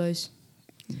Sydney need to lose.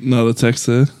 Another text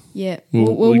there. Yeah,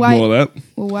 We'll wait. ignore that.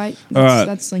 We'll wait. All right.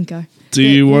 That's Linko. Do Yeah,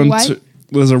 you we'll want wait. to?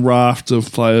 There's a raft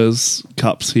of players'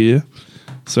 cups here.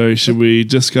 So should we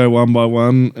just go one by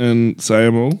one and say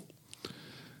them all?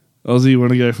 Aussie, you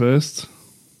want to go first?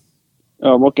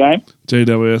 What game?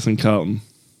 GWS and Carlton.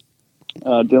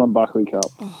 Dylan Buckley Cup.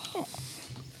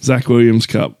 Zach Williams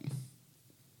Cup.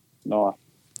 Nice.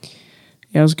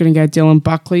 Yeah, I was going to go Dylan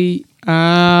Buckley.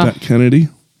 Matt Kennedy.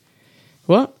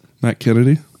 What? Matt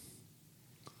Kennedy.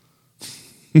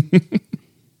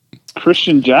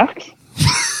 Christian Jacks?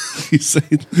 You see,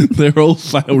 they're all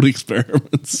failed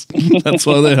experiments. That's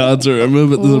why they're hard to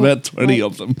remember, but there's about 20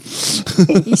 of them.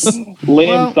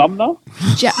 Liam Sumner?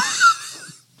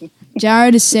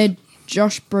 Jared has said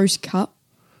Josh Bruce Cup.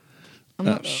 I'm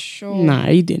not sure. No,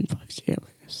 he didn't play for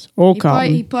GWS. Or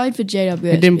Carlton. He played for GWS.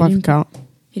 He didn't but play for Carlton.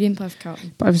 He didn't play for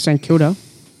Carlton. Played for St Kilda.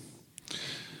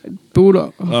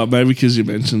 Bulldog. Maybe because you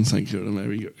mentioned St Kilda,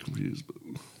 maybe you got confused. But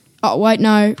Oh, wait,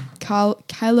 no.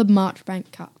 Caleb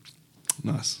Marchbank Cup.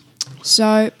 nice.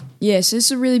 So, yes, this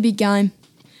is a really big game.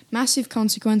 Massive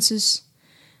consequences.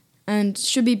 And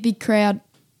should be a big crowd,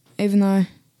 even though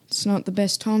it's not the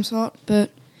best time slot.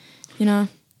 But,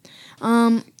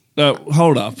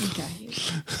 Hold up. Okay.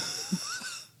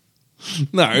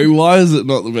 No, why is it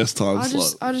not the best time I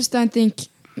slot? just don't think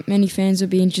many fans would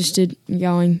be interested in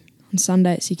going on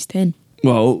Sunday at 6:10.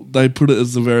 Well, they put it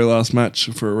as the very last match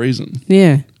for a reason,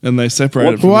 Yeah. and they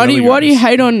separate it from Why the do you other why do you games.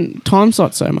 hate on time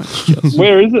slot so much? Jules?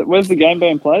 Where is it? Where's the game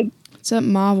being played? It's at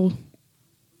Marvel.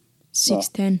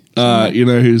 6:10. You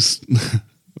know who's the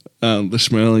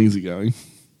Schmerlings are going?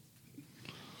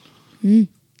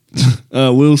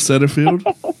 Will Setterfield,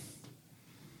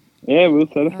 Yeah, Will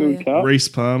Setterfield yeah. Cup. Reece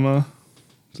Palmer,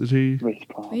 did he? Reece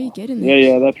Palmer. Where are you getting Yeah, there?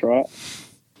 yeah, that's right.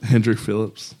 Hendrick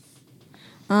Phillips.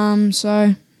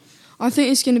 So I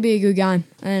think it's going to be a good game,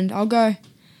 and I'll go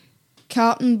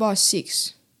Carlton by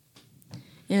 6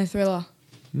 in a thriller.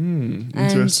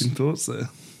 Interesting thoughts there.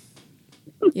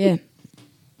 Yeah.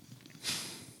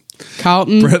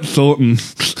 Carlton. Brett Thornton.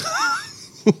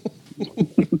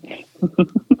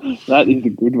 That is a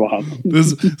good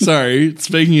one. Sorry,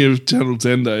 speaking of Channel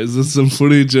 10 days, there's some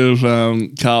footage of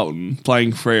Carlton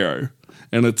playing Freo,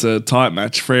 and it's a tight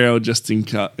match. Freo just in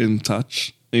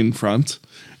front,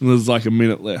 and there's like a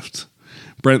minute left.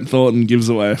 Brent Thornton gives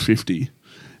away a 50,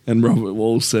 and Robert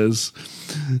Wall says,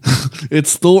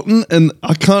 "It's Thornton, and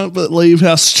I can't believe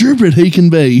how stupid he can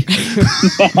be."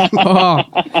 Oh.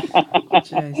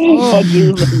 I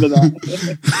do remember that.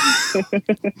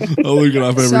 I'll look it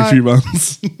up every So- few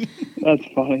months. That's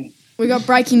funny. We got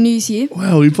breaking news here.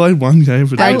 Wow, we played one game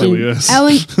for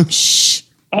GWS. Shh.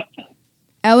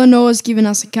 Eleanor's given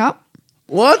us a cup.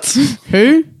 What?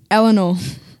 Who? Eleanor.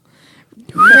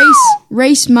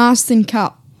 Reece Marston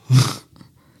Cup.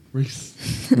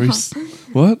 Reece.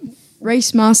 What?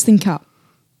 Reece Marston Cup.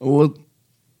 What?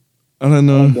 I don't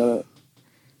know. Got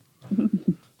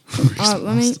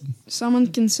it. Someone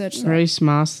can search that. Reece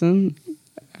Marston.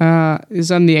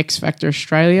 Is on the X Factor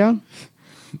Australia.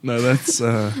 No, that's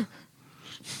Reece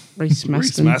Reece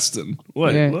Maston. Maston.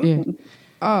 Wait, Yeah, what? yeah.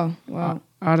 Oh, wow.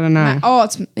 I don't know.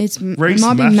 It Reece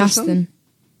might be Matheson? Maston.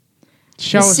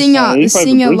 Show The us. singer, Oh, he the played for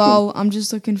singer, Brisbane. lol. I'm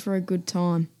just looking for a good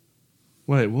time.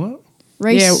 Wait, what?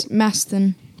 Reece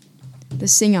Maston, the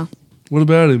singer. What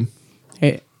about him?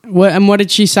 Hey, what did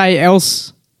she say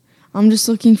else? I'm just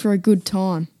looking for a good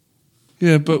time.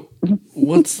 Yeah, but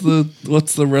what's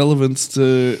the relevance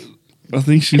to? I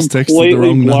think she's texted the Completely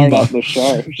wrong blown number. up the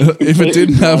show. If it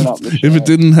didn't have Blown up the if show. it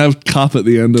didn't have cup at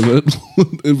the end of it,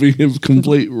 it'd be of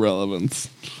complete relevance.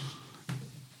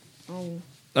 Oh.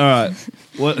 All right,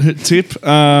 what tip?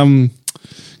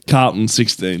 Carlton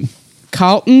 16.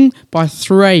 Carlton by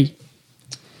 3.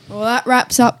 Well, that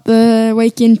wraps up the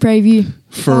weekend preview.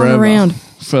 Final Forever round.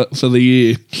 for the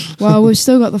year. Well, we've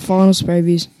still got the finals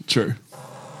previews. True.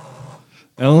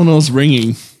 Eleanor's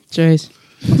ringing. Jeez.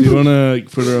 Do you want to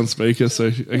put her on speaker?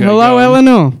 Okay, Hello, go on.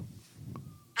 Eleanor.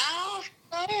 Oh,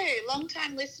 hello. Long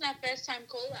time listener, first time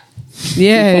caller.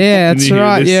 Yeah, that's you hear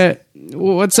right. this? Yeah.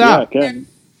 What's Yeah, up? okay.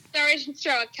 Sorry to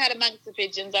throw a cat amongst the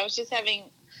pigeons. I was just having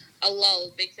a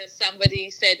lull because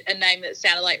somebody said a name that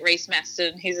sounded like Reece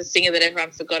Maston. He's a singer that everyone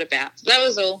forgot about. So that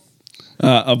was all.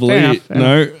 I believe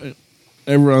Fair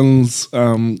everyone's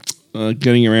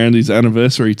getting around his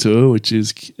anniversary tour, which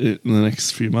is in the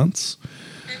next few months.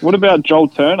 What about Joel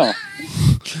Turner?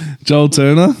 Joel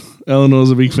Turner, Eleanor's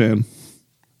a big fan.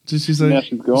 Did she say Now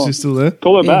she's gone. she's still there?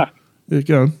 Call her Yeah. back. Yeah,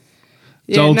 go on.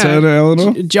 Yeah, Joel no. Turner,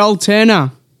 Eleanor, Joel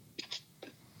Turner.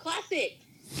 Classic.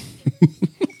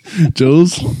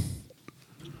 Jules.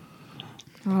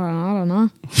 I don't know.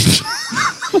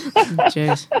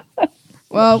 Jeez.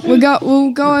 Well, we'll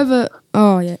go over.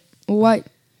 Oh yeah. We'll wait.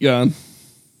 Go on.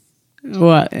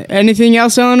 What? Anything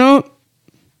else, Eleanor?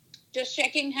 Just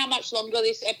checking how much longer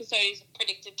this episode is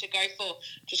predicted to go for,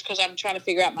 just because I'm trying to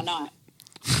figure out my night.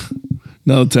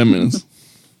 Another 10 minutes.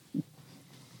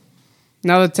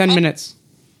 Another 10 minutes.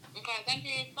 Okay, thank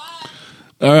you. Bye.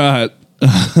 All right.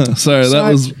 So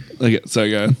that was okay. So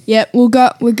go. Yeah, we've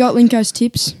got Linko's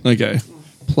tips. Okay.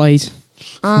 Please.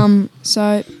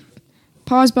 So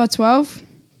Pies by 12,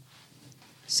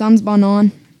 Suns by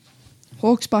 9,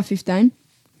 Hawks by 15,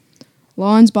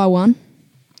 Lions by 1,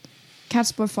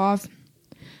 Cats by 5,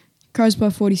 Crows by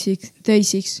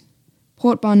 36,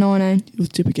 Port by 19, Your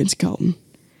tip against Carlton.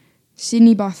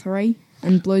 Sydney by 3,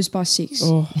 and Blues by 6.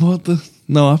 Oh. What the?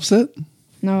 No upset?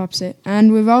 No upset.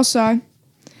 And we've also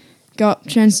got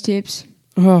Trent's tips.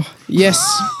 Oh, yes.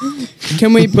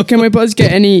 Can we please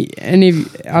get any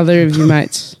other of your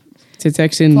mates to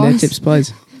text in their Pies. tips,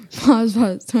 please? Pies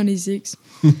by 26,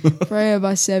 Freo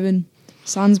by 7,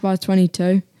 Suns by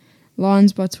 22,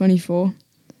 Lions by 24,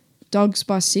 Dogs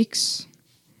by 6,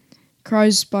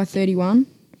 Crows by 31,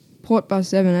 Port by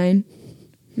 17,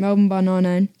 Melbourne by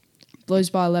 19, Blues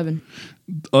by 11.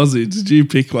 Ozzy, did you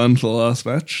pick one for the last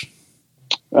match?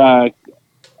 Carlton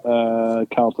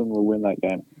will win that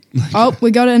game. Oh,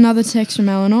 we got another text from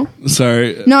Eleanor.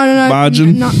 Sorry. No.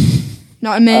 Margin? No,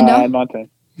 Amanda. 19.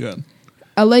 Yeah.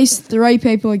 At least 3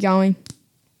 people are going.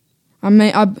 I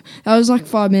mean, that was like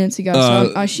 5 minutes ago,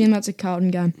 so I assume that's a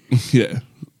Carlton game. Yeah.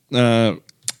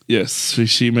 Yes,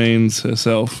 she means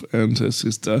herself and her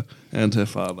sister and her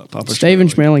father, Papa Stephen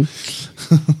Schmeling.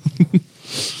 Schmeling.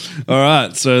 All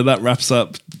right, so that wraps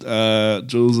up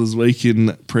Jules' week in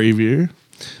preview.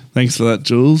 Thanks for that,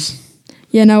 Jules.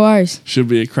 Yeah, no worries. Should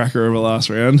be a cracker of a last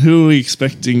round. Who are we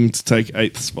expecting to take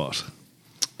 8th spot?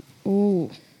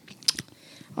 Ooh.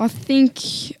 I think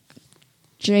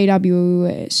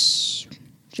GWS.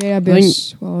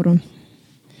 Well, hold on.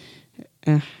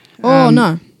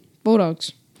 No.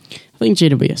 Bulldogs. I think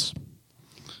GWS.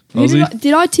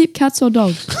 Did I tip cats or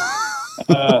dogs?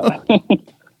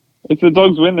 If the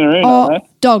Dogs win, they're in, aren't they?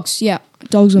 Dogs, yeah.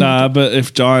 Dogs. Nah, but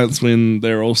if Giants win,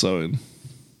 they're also in.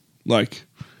 Like,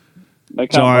 They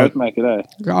can't both make it, eh?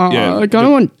 Yeah, I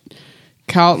don't want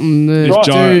Carlton to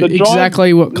do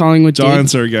exactly what Collingwood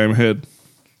Giants did. are a game ahead.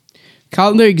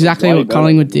 Carlton do exactly what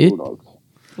Collingwood did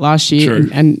last year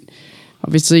and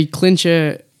obviously clinch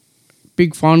a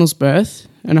big finals berth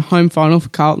and a home final for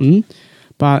Carlton,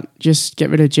 but just get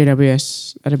rid of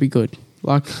GWS. That'd be good.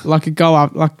 Like a go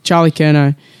up, like Charlie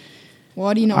Curnow.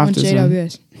 Why do you not want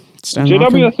GWS?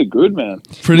 GWS are good, man.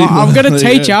 I've got a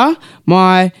teacher,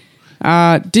 my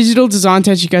digital design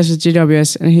teacher goes to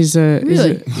GWS, and he's a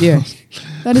yeah.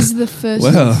 That is the first.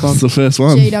 Wow, that's the first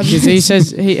one. GWS. He says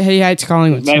he hates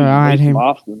Collingwood, so I hate him.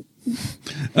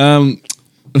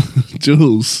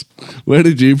 Jules, where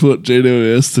did you put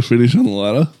GWS to finish on the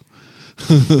ladder?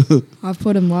 I've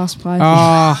put him last place.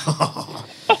 Oh,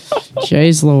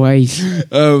 jeez Louise.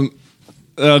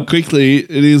 Quickly,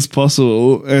 it is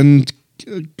possible and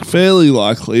fairly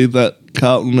likely that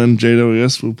Carlton and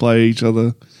GWS will play each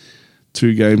other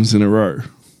 2 games in a row.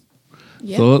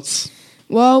 Yep. Thoughts?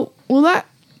 Well, will that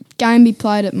game be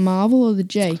played at Marvel or the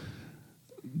G?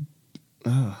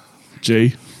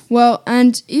 G. Well,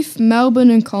 and if Melbourne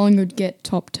and Collingwood get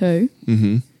top 2,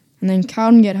 and then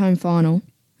Carlton get home final,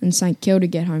 and St Kilda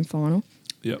get home final.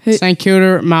 Yep. St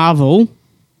Kilda at Marvel,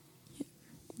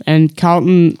 and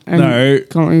Carlton and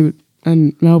Collingwood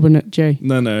and Melbourne at G.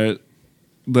 No.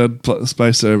 They'd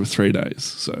space over 3 days,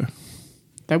 so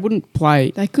They wouldn't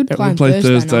play. They could play we'll on play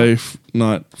Thursday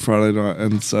night, Friday night,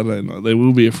 and Saturday night. There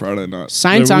will be a Friday night.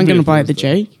 Saints aren't going to play at the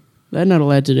G. They're not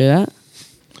allowed to do that.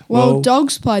 Well,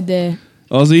 Dogs played there.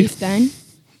 Aussie? 15.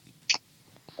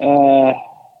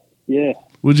 Yeah.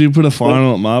 Would you put a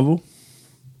final at Marvel?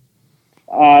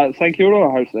 St Kilda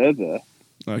will host theirs there.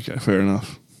 Okay, fair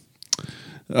enough.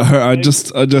 I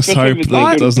just hope with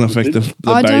that it doesn't affect the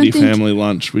I don't Beatty think- family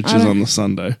lunch, which is on the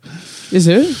Sunday. Is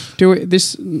it? Do it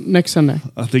this next Sunday?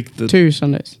 I think the 2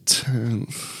 Sundays.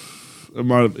 It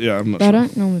might have, yeah, I'm not They sure.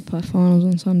 don't normally play finals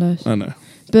on Sundays. I know.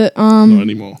 But Not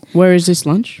anymore. Where is this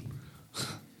lunch?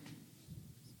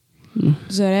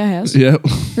 is that our house? Yeah.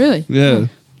 Really? Yeah.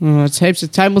 Oh, it's heaps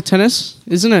of table tennis,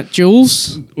 isn't it,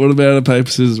 Jules? What about a paper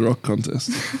scissors rock contest?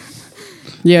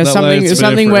 Yeah, That way it's fair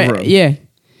something for where everyone.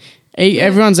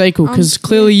 everyone's equal because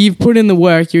clearly you've put in the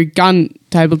work. You're a gun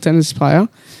table tennis player,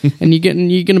 and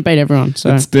you're gonna beat everyone.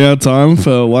 So It's now time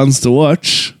for ones to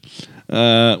watch.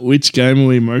 Which game are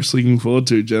we most looking forward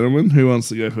to, gentlemen? Who wants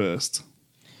to go first?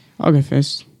 I'll go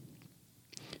first.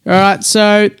 All right,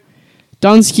 so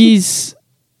Donsky's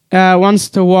ones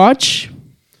to watch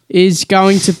is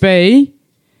going to be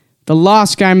the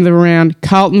last game of the round,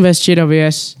 Carlton vs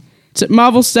GWS. It's at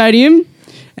Marvel Stadium,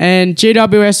 and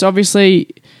GWS obviously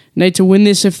need to win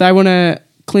this if they want to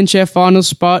clinch their final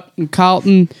spot. And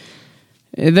Carlton,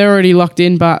 they're already locked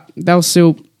in, but they'll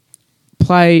still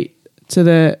play to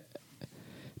the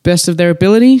best of their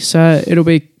ability, so it'll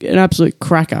be an absolute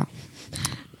cracker.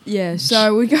 Yeah,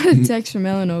 so we got a text from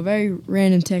Eleanor, very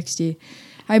random text here.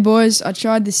 Hey boys, I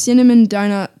tried the cinnamon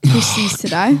donut twisties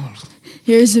today.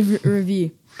 Here's a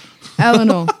review.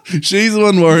 Eleanor. She's the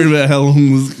one worried about how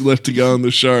long was left to go on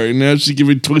the show. Now she's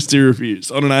giving twisty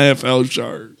reviews on an AFL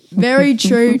show. Very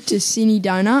true to Cinny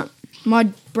Donut. My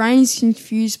brain's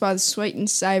confused by the sweet and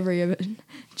savoury of it.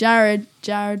 Jared,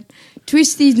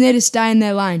 twisties need to stay in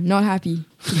their lane. Not happy.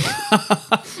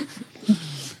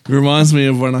 It reminds me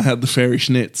of when I had the fairy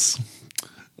schnitz.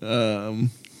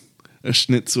 A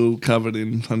schnitzel covered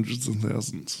in hundreds and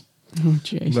thousands. Oh,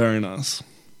 jeez. Very nice.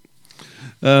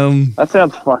 That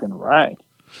sounds fucking right.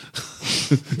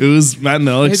 It was Matt and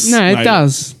Alex. It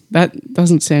does. That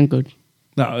doesn't sound good.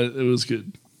 No, it was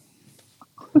good.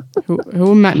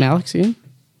 Who are Matt and Alex again?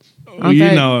 Well,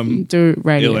 you know him, Do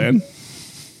radio. Ilan.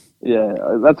 Yeah,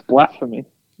 that's blasphemy.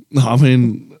 I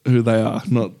mean, who they are,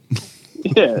 not.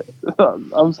 Yeah,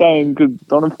 I'm saying because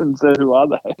Donovan said, "Who are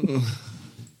they?"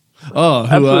 Oh,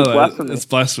 who Absolute are they? blasphemy. It's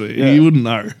blasphemy. Yeah. You wouldn't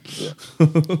know.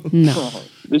 No. Oh,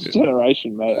 this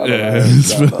generation, mate. I don't Yeah, know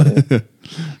what's going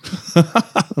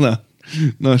on here.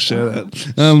 no, shout out.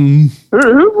 Who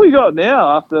have we got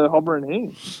now after Hobber and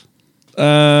Hings?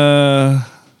 B1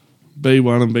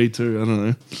 and B2. I don't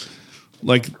know.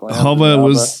 Like Clowns Hobber and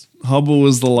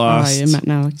was the Oh, last. yeah, Matt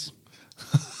and Alex.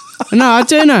 No, I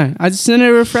do know. I just need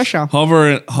a refresher.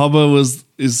 Hobber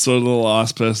is sort of the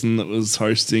last person that was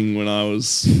hosting when I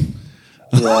was.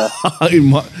 Yeah,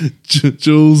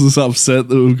 Jules is upset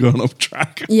that we've gone off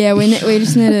track. Yeah, we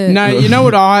just need to. No, you know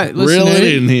what I listen Reel it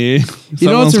to? in here. You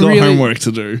know what's Someone's got really- homework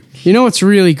to do. You know what's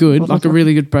really good? Like a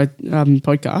really good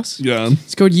podcast. Yeah.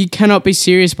 It's called "You Cannot Be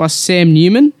Serious" by Sam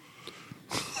Newman,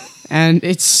 and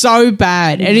it's so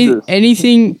bad. Any word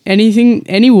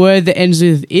that ends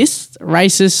with "ist,"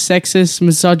 racist, sexist,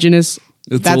 misogynist.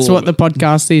 It's That's all what of the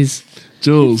podcast is.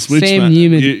 Jules, which Sam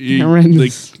Newman.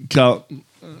 Horrendous.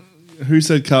 Who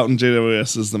said Carlton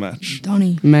GWS is the match?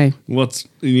 Donny. Me. What's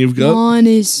you've got? Mine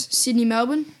is Sydney,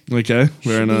 Melbourne. Okay,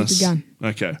 very Should be a nice. good game.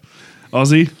 Okay,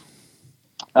 Aussie.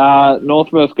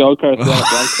 North vs Gold Coast down at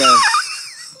Blankstown.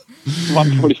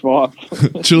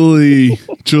 145. Julie,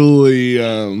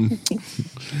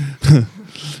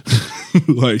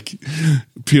 like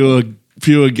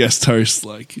pure guest host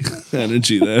like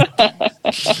energy there.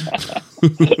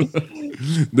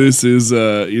 This is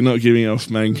you're not giving off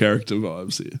main character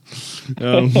vibes here.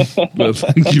 But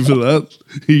thank you for that.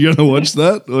 You gonna watch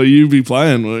that, or you be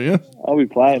playing, will you? I'll be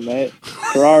playing, mate.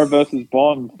 Carrara versus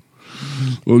Bond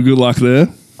Well, good luck there.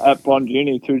 at Bond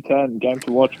Uni 210. Game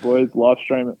to watch, boys. Live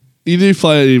stream it. You do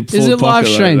play. Is it live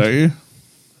streamed? Don't you?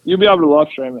 You'll be able to live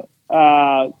stream it.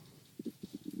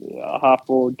 Half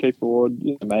forward, keep forward,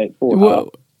 mate. Forward,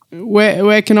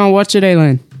 Where can I watch it,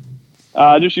 Elaine?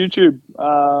 just YouTube.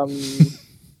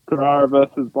 Carrara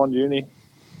versus Bond Uni.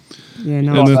 Yeah, And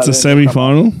no. it's a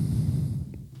semi-final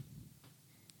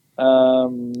or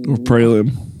Um,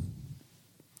 prelim.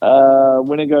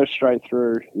 winner goes straight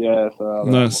through. Yeah, so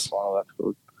Nice. final, that's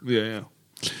good. Yeah.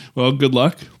 Well, good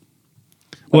luck.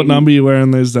 What number are you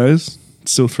wearing these days?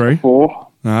 Still 3? 4.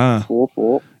 Ah,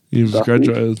 4. you've Stuffy.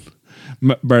 graduated.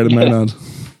 Braden Maynard.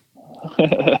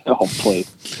 Oh, please.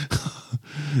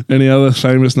 Any other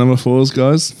famous number 4s,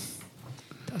 guys?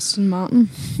 Dustin Martin.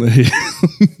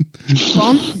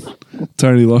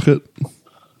 Tony Bond. Lockett.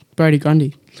 Brody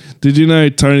Grundy. Did you know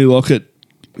Tony Lockett,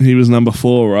 he was number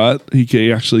 4, right?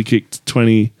 He actually kicked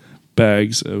 20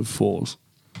 bags of 4s.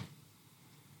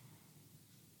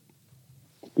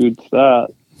 Good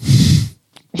start.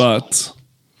 But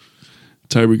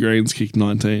Toby Green's kicked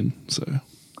 19, so...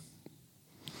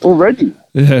 Already.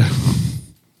 Yeah.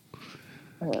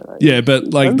 Yeah,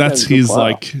 but like Toby that's Green's a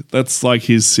his player. that's like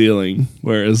his ceiling,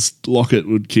 whereas Lockett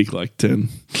would kick like 10.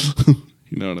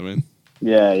 You know what I mean?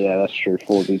 Yeah, that's true.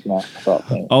 4's max start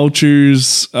thing. I'll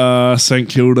choose St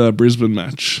Kilda Brisbane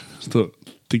match.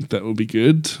 Think that will be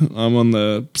good. I'm on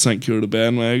the St Kilda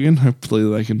bandwagon. Hopefully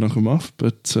they can knock them off,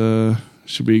 but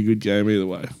should be a good game either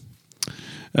way.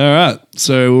 All right,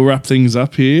 so we'll wrap things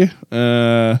up here.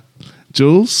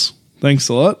 Jules, thanks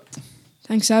a lot.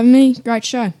 Thanks for having me. Great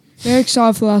show. Very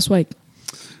excited for last week.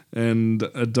 And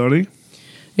Donny.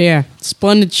 Yeah,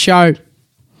 splendid show.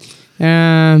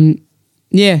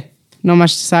 Yeah, not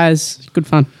much to say. It's good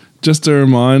fun. Just a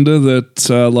reminder that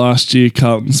last year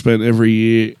Carlton spent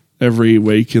every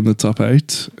week in the top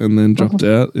 8 and then dropped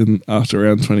out after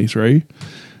round 23.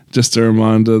 Just a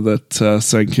reminder that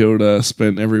St Kilda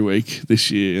spent every week this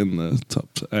year in the top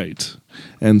 8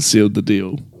 and sealed the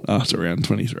deal after round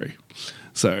 23.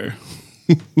 So,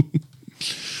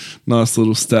 nice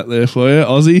little stat there for you.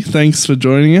 Aussie, thanks for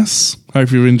joining us.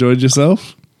 Hope you've enjoyed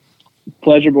yourself.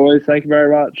 Pleasure, boys. Thank you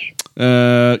very much.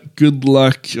 Good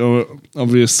luck.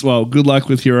 Good luck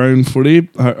with your own footy.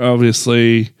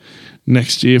 Obviously,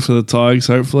 next year for the Tigers,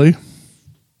 hopefully.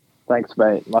 Thanks,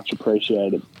 mate. Much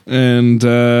appreciated. And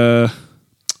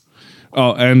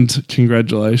and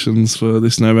congratulations for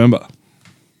this November.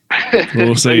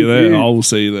 We'll see you there. I will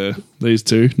see you there. These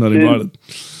two, not invited.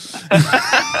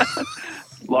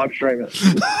 Live stream it.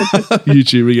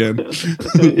 YouTube again.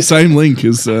 Same link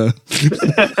as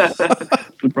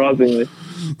Surprisingly.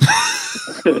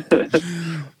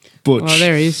 Butch. Oh,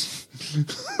 there he is.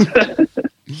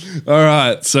 All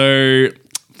right, so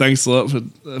thanks a lot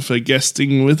for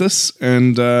guesting with us,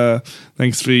 and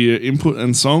thanks for your input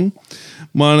and song.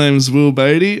 My name's Will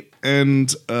Beatty,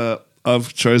 and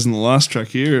I've chosen the last track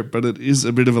here, but it is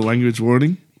a bit of a language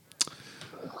warning.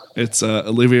 It's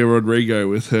Olivia Rodrigo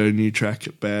with her new track,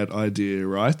 Bad Idea,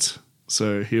 right?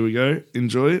 So here we go.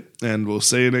 Enjoy it, and we'll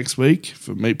see you next week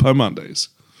for Meat Pie Mondays.